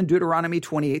spelled out in Deuteronomy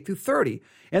 28 through 30.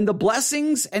 And the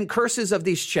blessings and curses of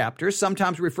these chapters,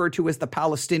 sometimes referred to as the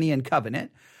Palestinian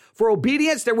covenant. For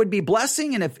obedience, there would be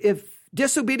blessing, and if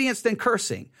disobedience, then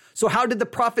cursing. So how did the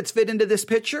prophets fit into this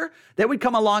picture? They would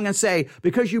come along and say,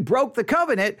 because you broke the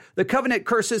covenant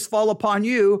curses fall upon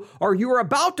you, or you are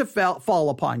about to fall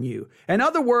upon you. In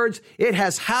other words, it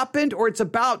has happened or it's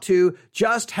about to,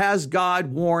 just as God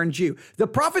warned you. The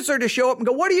prophets are to show up and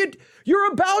go, you're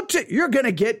going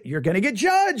to get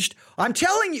judged. I'm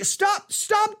telling you, stop.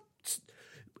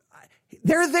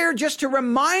 They're there just to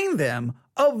remind them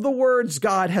of the words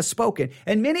God has spoken.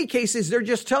 In many cases, they're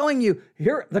just telling you,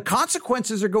 here, the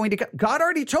consequences are going to come. God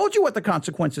already told you what the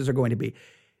consequences are going to be.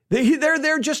 They're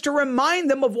there just to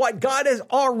remind them of what God has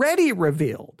already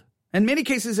revealed. In many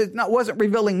cases, it wasn't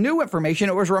revealing new information.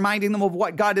 It was reminding them of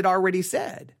what God had already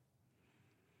said.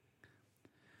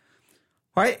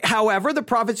 All right. However, the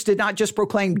prophets did not just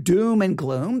proclaim doom and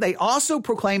gloom. They also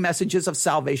proclaim messages of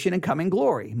salvation and coming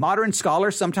glory. Modern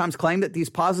scholars sometimes claim that these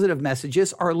positive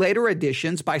messages are later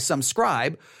additions by some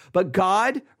scribe, but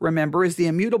God, remember, is the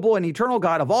immutable and eternal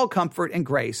God of all comfort and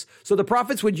grace. So the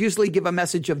prophets would usually give a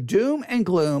message of doom and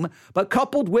gloom, but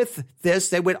coupled with this,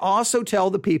 they would also tell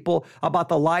the people about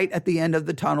the light at the end of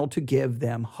the tunnel to give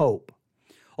them hope.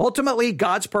 Ultimately,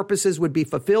 God's purposes would be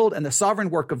fulfilled in the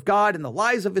sovereign work of God in the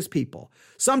lives of his people.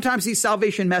 Sometimes these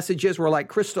salvation messages were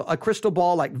like a crystal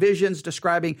ball, like visions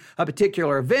describing a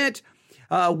particular event,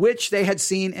 which they had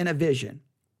seen in a vision.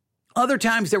 Other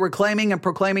times they were claiming and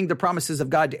proclaiming the promises of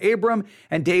God to Abram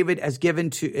and David as given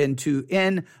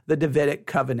in the Davidic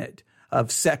covenant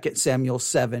of 2 Samuel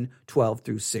 7:12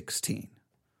 through 16.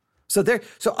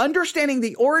 So understanding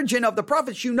the origin of the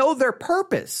prophets, you know their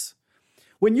purpose.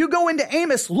 When you go into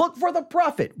Amos, look for the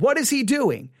prophet. What is he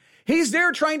doing? He's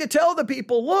there trying to tell the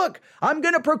people, look, I'm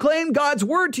going to proclaim God's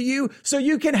word to you so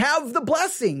you can have the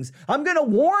blessings. I'm going to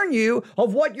warn you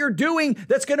of what you're doing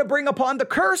that's going to bring upon the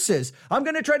curses. I'm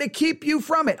going to try to keep you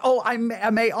from it. Oh, I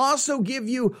may also give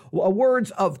you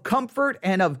words of comfort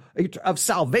and of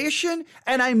salvation,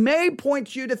 and I may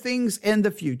point you to things in the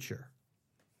future.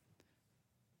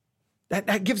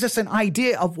 That gives us an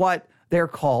idea of what they're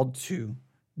called to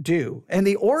do and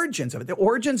the origins of it. The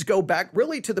origins go back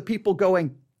really to the people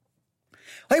going,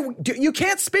 hey, you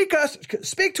can't speak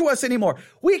to us anymore.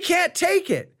 We can't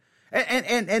take it.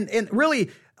 And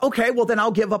really, okay, well then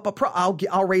I'll give up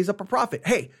I'll raise up a prophet.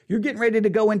 Hey, you're getting ready to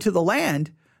go into the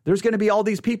land. There's going to be all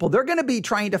these people. They're going to be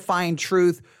trying to find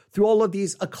truth through all of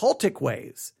these occultic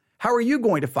ways. How are you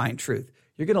going to find truth?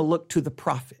 You're going to look to the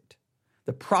prophet.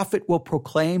 The prophet will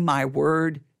proclaim my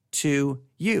word to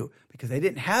you, because they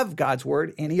didn't have God's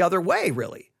word any other way,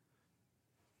 really.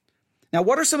 Now,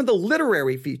 what are some of the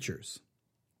literary features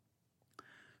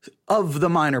of the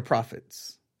minor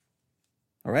prophets?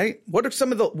 All right. What are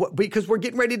some of because we're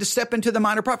getting ready to step into the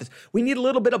minor prophets. We need a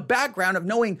little bit of background of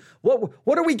knowing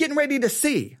what are we getting ready to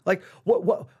see? Like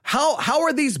how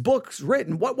are these books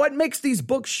written? What makes these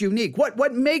books unique?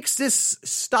 What makes this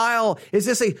style? Is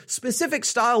this a specific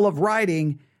style of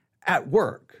writing at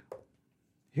work?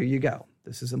 Here you go.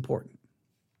 This is important.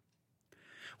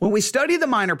 When we study the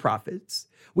minor prophets,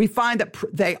 we find that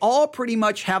they all pretty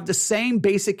much have the same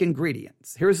basic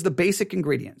ingredients. Here's the basic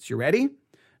ingredients. You ready?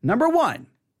 Number 1,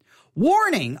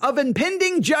 warning of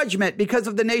impending judgment because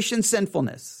of the nation's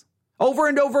sinfulness. Over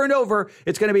and over and over,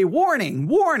 it's going to be warning,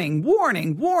 warning,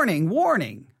 warning, warning,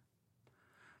 warning.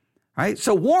 All right,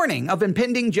 so warning of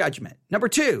impending judgment. Number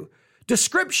 2,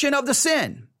 description of the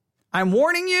sin. I'm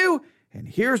warning you, and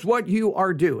here's what you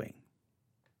are doing.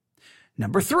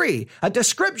 Number 3, a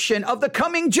description of the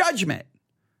coming judgment.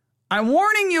 I'm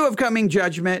warning you of coming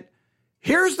judgment.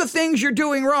 Here's the things you're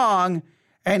doing wrong,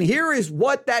 and here is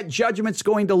what that judgment's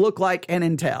going to look like and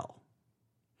entail.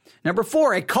 Number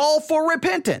 4, a call for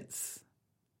repentance.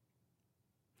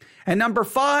 And number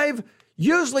 5,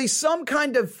 usually some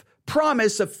kind of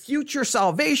promise of future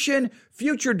salvation,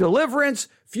 future deliverance,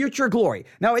 future glory.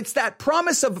 Now, it's that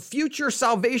promise of future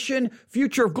salvation,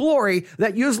 future glory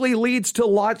that usually leads to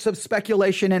lots of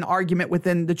speculation and argument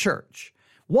within the church.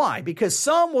 Why? Because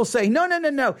some will say,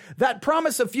 no. That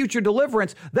promise of future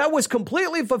deliverance, that was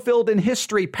completely fulfilled in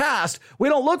history past. We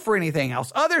don't look for anything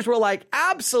else. Others were like,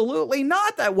 absolutely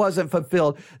not. That wasn't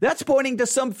fulfilled. That's pointing to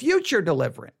some future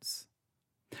deliverance.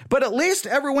 But at least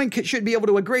everyone should be able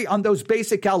to agree on those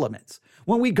basic elements.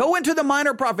 When we go into the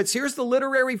minor prophets, here's the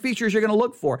literary features you're going to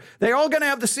look for. They're all going to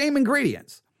have the same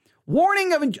ingredients.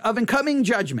 Warning of incoming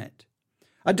judgment,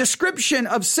 a description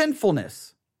of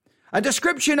sinfulness, a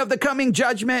description of the coming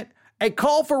judgment, a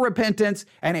call for repentance,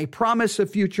 and a promise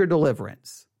of future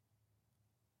deliverance.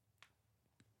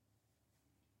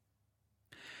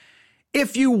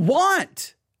 If you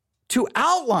want to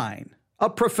outline a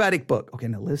prophetic book, okay,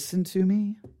 now listen to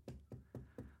me.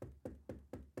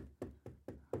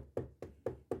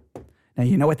 Now,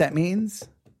 you know what that means?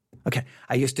 Okay,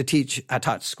 I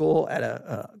taught school at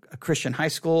a Christian high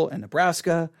school in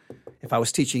Nebraska. If I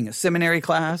was teaching a seminary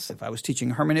class, if I was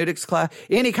teaching a hermeneutics class,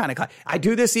 any kind of class. I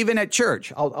do this even at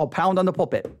church. I'll pound on the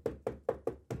pulpit.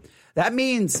 That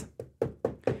means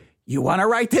you want to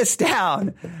write this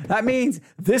down. That means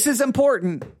this is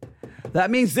important.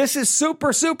 That means this is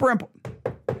super, super important.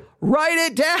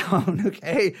 Write it down,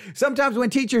 okay? Sometimes when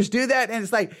teachers do that, and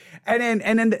it's like, and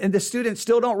then the students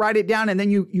still don't write it down, and then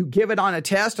you give it on a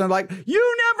test, and like,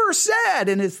 you never said,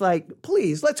 and it's like,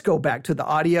 please, let's go back to the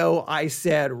audio. I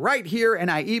said right here,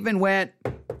 and I even went,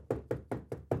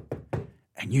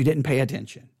 and you didn't pay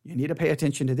attention. You need to pay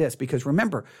attention to this, because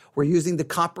remember, we're using the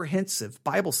comprehensive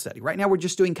Bible study. Right now, we're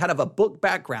just doing kind of a book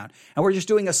background, and we're just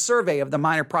doing a survey of the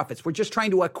minor prophets. We're just trying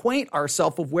to acquaint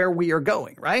ourselves with where we are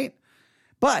going, right?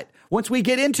 But once we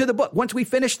get into the book, once we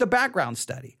finish the background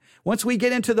study, once we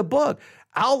get into the book,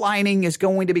 outlining is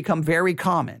going to become very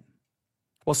common.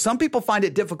 Well, some people find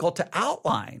it difficult to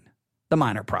outline the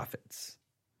minor prophets.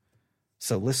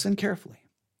 So listen carefully.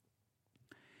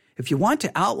 If you want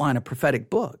to outline a prophetic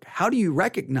book, how do you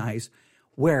recognize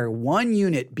where one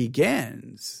unit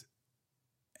begins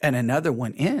and another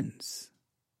one ends?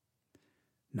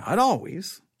 Not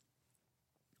always,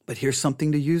 but here's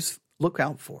something to look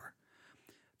out for.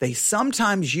 They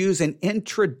sometimes use an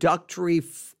introductory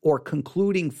or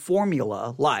concluding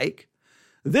formula like,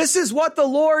 this is what the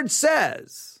Lord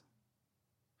says.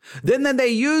 Then they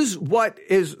use what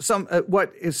is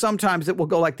sometimes it will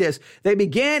go like this. They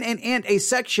begin and end a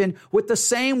section with the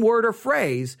same word or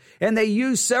phrase, and they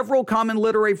use several common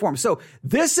literary forms. So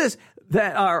this is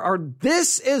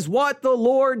what the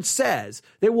Lord says.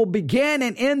 They will begin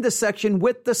and end the section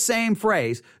with the same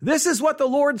phrase. This is what the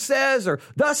Lord says, or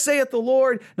thus saith the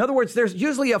Lord. In other words, there's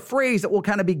usually a phrase that will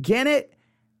kind of begin it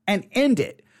and end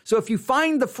it. So if you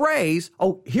find the phrase,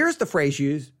 oh, here's the phrase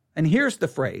used, and here's the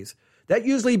phrase, that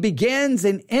usually begins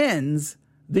and ends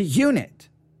the unit.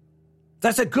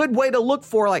 That's a good way to look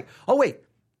for, like, oh, wait,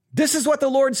 this is what the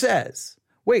Lord says.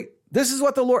 Wait, this is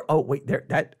what the Lord, oh, wait,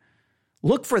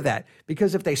 look for that,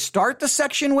 because if they start the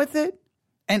section with it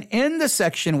and end the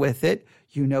section with it,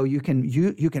 you know, you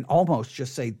can almost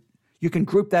just say, you can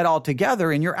group that all together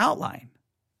in your outline.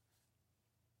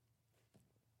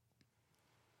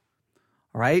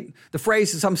 All right. The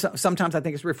phrase is sometimes I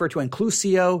think it's referred to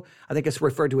inclusio. I think it's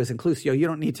referred to as inclusio. You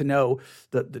don't need to know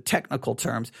the technical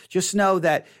terms. Just know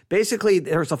that basically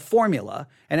there's a formula,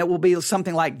 and it will be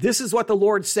something like, this is what the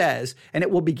Lord says, and it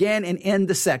will begin and end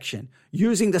the section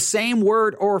using the same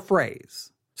word or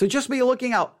phrase. So just be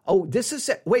looking out. Oh,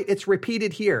 it's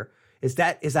repeated here. Is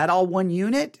that all one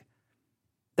unit?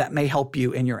 That may help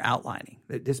you in your outlining.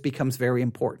 This becomes very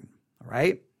important. All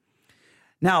right.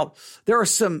 Now, there are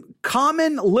some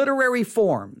common literary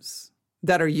forms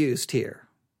that are used here,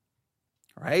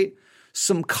 right?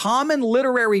 Some common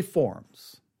literary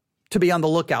forms to be on the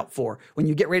lookout for when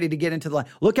you get ready to get into the line.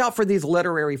 Look out for these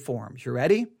literary forms. You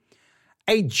ready?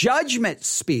 A judgment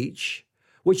speech,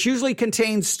 which usually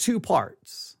contains two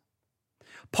parts.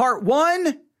 Part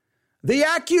one, the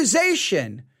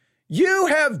accusation, you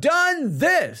have done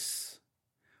this.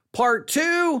 Part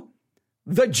two,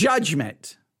 the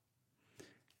judgment.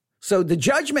 So the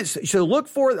judgment, so look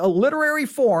for a literary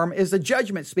form is the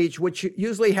judgment speech, which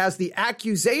usually has the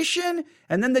accusation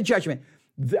and then the judgment.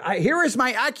 Here is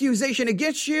my accusation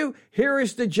against you. Here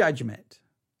is the judgment.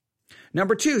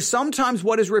 Number two, sometimes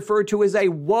what is referred to as a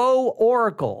woe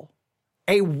oracle.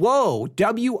 A woe,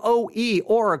 W-O-E,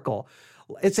 oracle.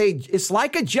 It's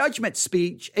like a judgment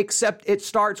speech, except it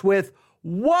starts with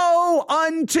woe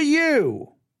unto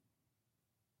you.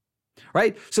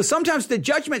 Right? So sometimes the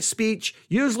judgment speech,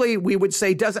 usually we would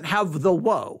say, doesn't have the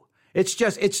woe. It's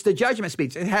the judgment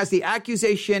speech. It has the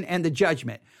accusation and the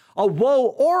judgment. A woe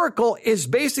oracle is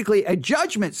basically a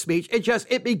judgment speech.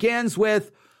 It begins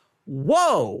with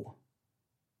woe.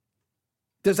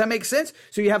 Does that make sense?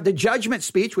 So you have the judgment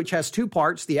speech, which has two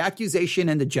parts, the accusation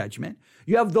and the judgment.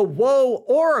 You have the woe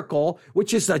oracle,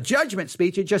 which is a judgment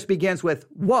speech. It just begins with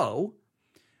woe.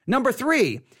 Number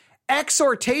 3,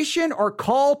 exhortation or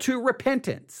call to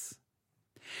repentance.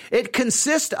 It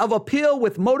consists of appeal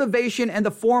with motivation in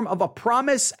the form of a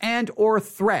promise and or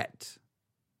threat.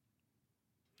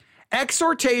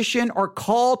 Exhortation or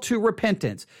call to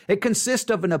repentance. It consists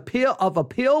of an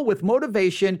appeal with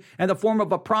motivation in the form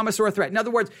of a promise or a threat. In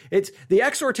other words, it's the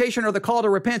exhortation or the call to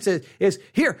repentance is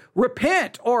here,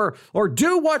 repent or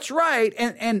do what's right.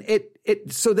 And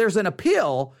so there's an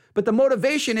appeal, but the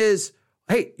motivation is,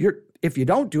 hey, if you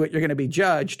don't do it, you're going to be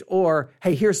judged, or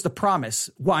hey, here's the promise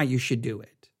why you should do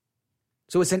it.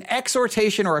 So it's an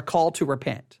exhortation or a call to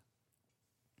repent.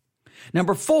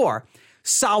 Number 4,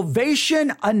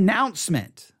 salvation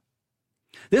announcement.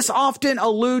 This often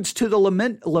alludes to the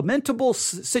lamentable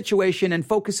situation and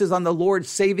focuses on the Lord's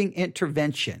saving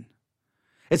intervention.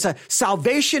 It's a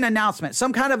salvation announcement,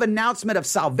 some kind of announcement of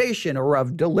salvation or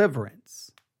of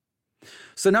deliverance.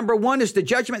 So number 1 is the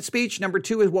judgment speech. Number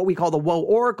 2 is what we call the woe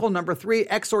oracle. Number 3,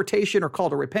 exhortation or call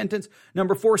to repentance.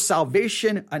 Number 4,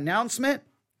 salvation announcement.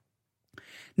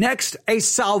 Next, a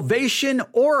salvation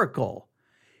oracle.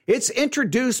 It's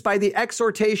introduced by the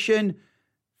exhortation,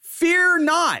 fear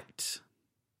not.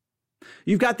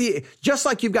 Just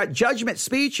like you've got judgment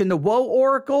speech in the woe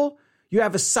oracle, you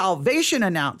have a salvation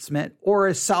announcement or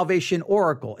a salvation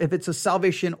oracle. If it's a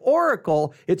salvation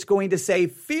oracle, it's going to say,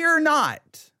 fear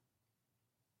not.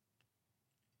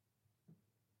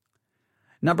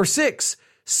 Number 6,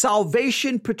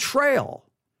 salvation portrayal.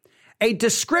 A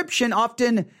description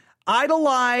often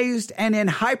idolized and in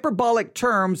hyperbolic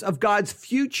terms of God's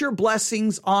future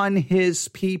blessings on his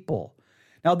people.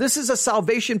 Now, this is a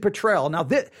salvation portrayal. Now,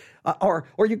 or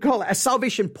you call it a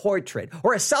salvation portrait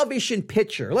or a salvation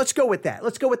picture. Let's go with that.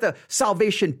 Let's go with the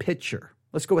salvation picture.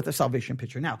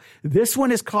 Now, this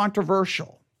one is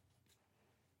controversial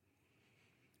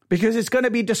because it's going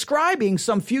to be describing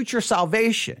some future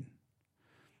salvation.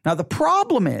 Now, the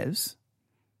problem is,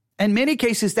 in many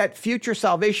cases, that future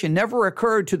salvation never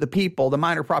occurred to the people the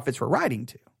minor prophets were writing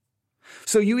to.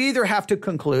 So you either have to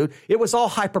conclude it was all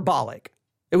hyperbolic,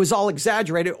 it was all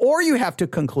exaggerated, or you have to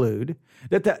conclude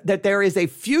that there is a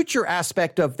future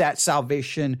aspect of that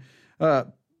salvation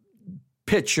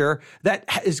picture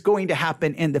that is going to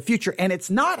happen in the future, and it's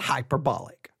not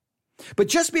hyperbolic. But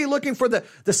just be looking for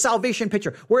the salvation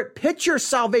picture, where it pictures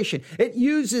salvation. It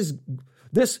uses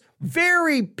this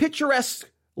very picturesque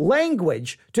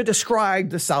language to describe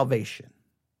the salvation.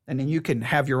 And then you can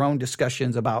have your own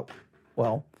discussions about,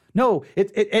 well, no,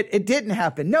 it didn't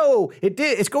happen. No, it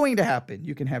did. It's going to happen.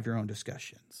 You can have your own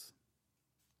discussions.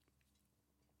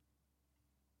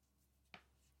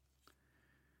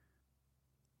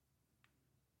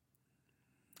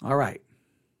 All right.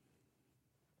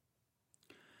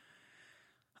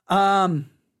 I'm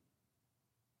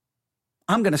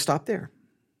going to stop there.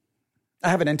 I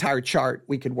have an entire chart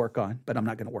we could work on, but I'm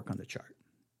not going to work on the chart.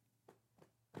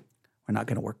 We're not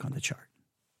going to work on the chart.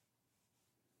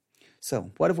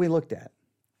 So what have we looked at?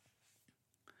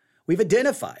 We've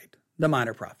identified the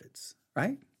minor prophets,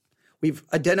 right? We've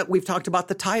talked about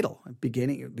the title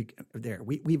beginning there.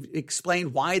 We've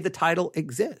explained why the title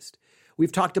exists.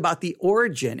 We've talked about the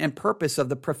origin and purpose of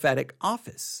the prophetic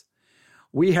office.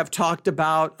 We have talked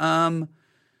about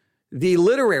the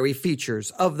literary features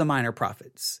of the minor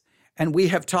prophets. And we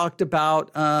have talked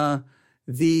about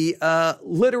the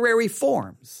literary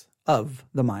forms of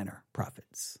the minor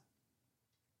prophets.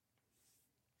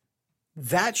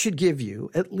 That should give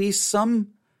you at least some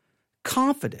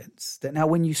confidence that now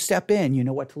when you step in, you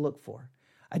know what to look for.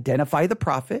 Identify the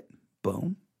prophet.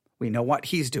 Boom. We know what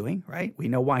he's doing, right? We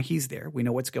know why he's there. We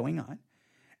know what's going on.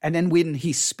 And then when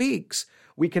he speaks,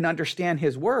 we can understand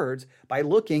his words by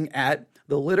looking at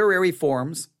the literary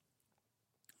forms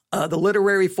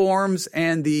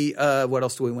and the, what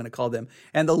else do we want to call them?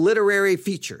 And the literary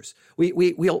features.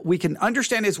 We can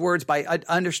understand his words by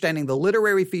understanding the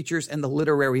literary features and the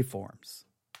literary forms.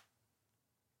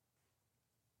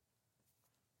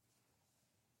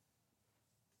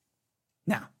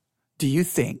 Now, do you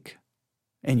think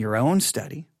in your own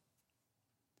study,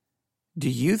 do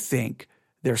you think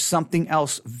there's something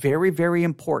else very, very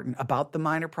important about the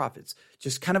minor prophets,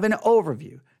 just kind of an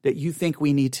overview that you think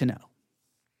we need to know?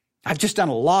 I've just done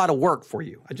a lot of work for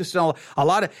you. I just done a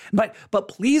lot of, but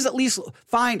please at least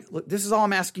find, look, this is all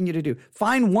I'm asking you to do.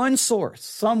 Find one source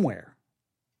somewhere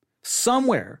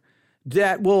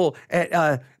that will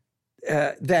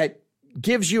that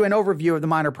gives you an overview of the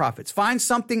minor prophets. Find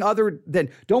something other than,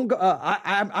 don't go,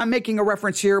 I'm making a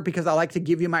reference here because I like to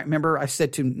give you remember I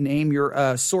said to name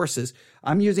your sources.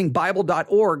 I'm using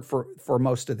Bible.org for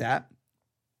most of that.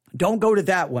 Don't go to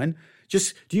that one.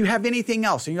 Just, do you have anything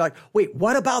else? And you're like, wait,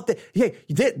 what about the,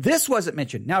 this wasn't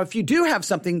mentioned. Now, if you do have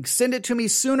something, send it to me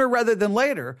sooner rather than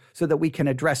later so that we can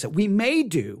address it. We may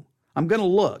do one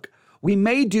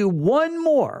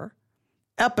more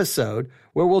episode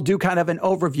where we'll do kind of an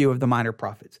overview of the minor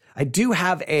prophets. I do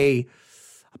have a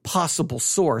possible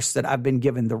source that I've been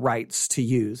given the rights to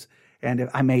use, and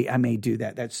I may do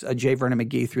that. That's J. Vernon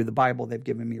McGee through the Bible. They've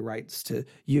given me rights to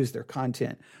use their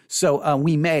content, so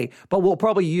we may, but we'll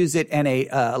probably use it in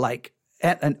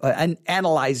and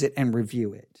analyze it and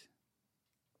review it.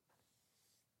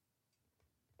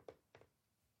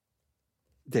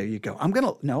 There you go. I've got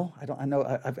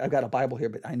a Bible here,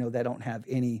 but I know that I don't have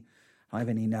any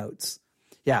notes.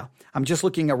 Yeah, I'm just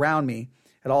looking around me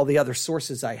at all the other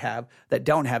sources I have that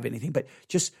don't have anything. But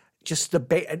just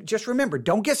remember,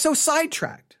 don't get so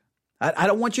sidetracked. I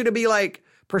don't want you to be like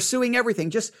pursuing everything.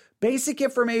 Just basic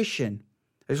information.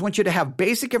 I just want you to have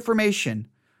basic information,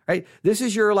 right? This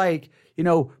is your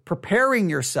preparing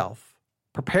yourself.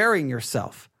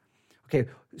 Okay,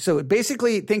 so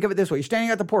basically think of it this way. You're standing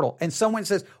at the portal and someone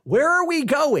says, where are we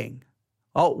going?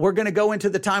 Oh, we're going to go into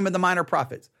the time of the minor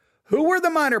prophets. Who were the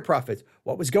minor prophets?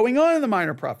 What was going on in the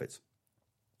minor prophets?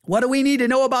 What do we need to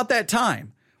know about that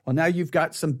time? Well, now you've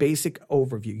got some basic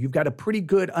overview. You've got a pretty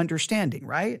good understanding,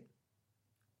 right?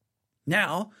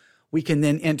 Now we can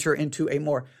then enter into a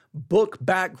more book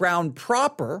background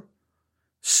proper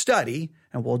study,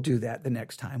 and we'll do that the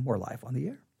next time we're live on the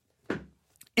air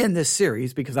in this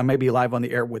series, because I may be live on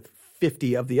the air with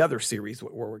 50 of the other series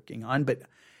we're working on. But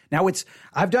now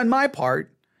I've done my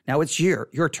part. Now it's your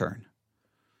turn.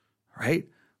 Right?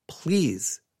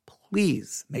 Please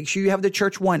make sure you have the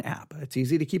Church One app. It's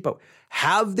easy to keep up.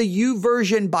 Have the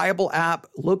YouVersion Bible app.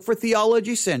 Look for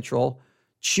Theology Central.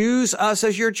 Choose us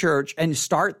as your church and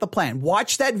start the plan.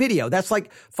 Watch that video. That's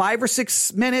like 5 or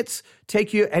 6 minutes.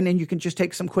 And then you can just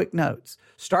take some quick notes.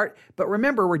 But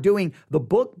remember, we're doing the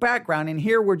book background, and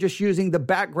here we're just using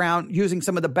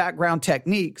some of the background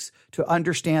techniques to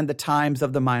understand the times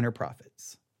of the minor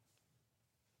prophets.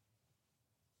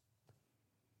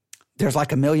 There's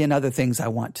like a million other things I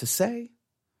want to say,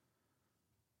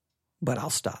 but I'll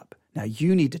stop. Now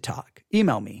you need to talk.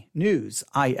 Email me,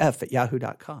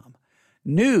 newsif@yahoo.com.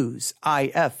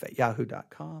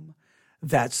 newsif@yahoo.com.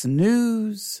 That's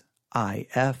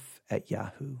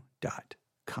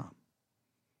newsif@yahoo.com.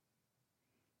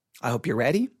 I hope you're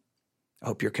ready. I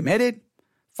hope you're committed.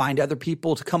 Find other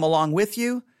people to come along with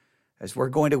you as we're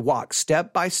going to walk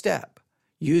step by step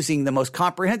using the most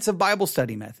comprehensive Bible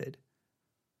study method,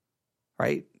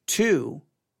 right, to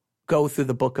go through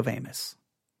the book of Amos.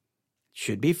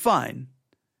 Should be fun.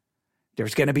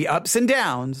 There's going to be ups and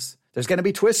downs. There's going to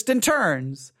be twists and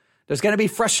turns. There's going to be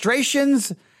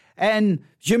frustrations and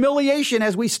humiliation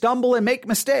as we stumble and make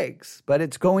mistakes, but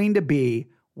it's going to be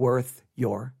worth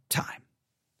your time.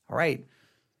 All right.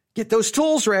 Get those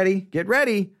tools ready. Get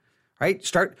ready. Right?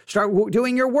 Start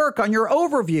doing your work on your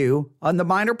overview on the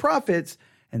minor prophets,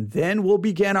 and then we'll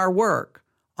begin our work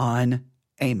on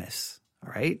Amos.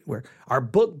 All right? Our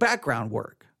book background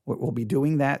work. We'll be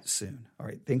doing that soon. All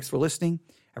right. Thanks for listening.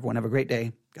 Everyone have a great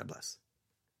day. God bless.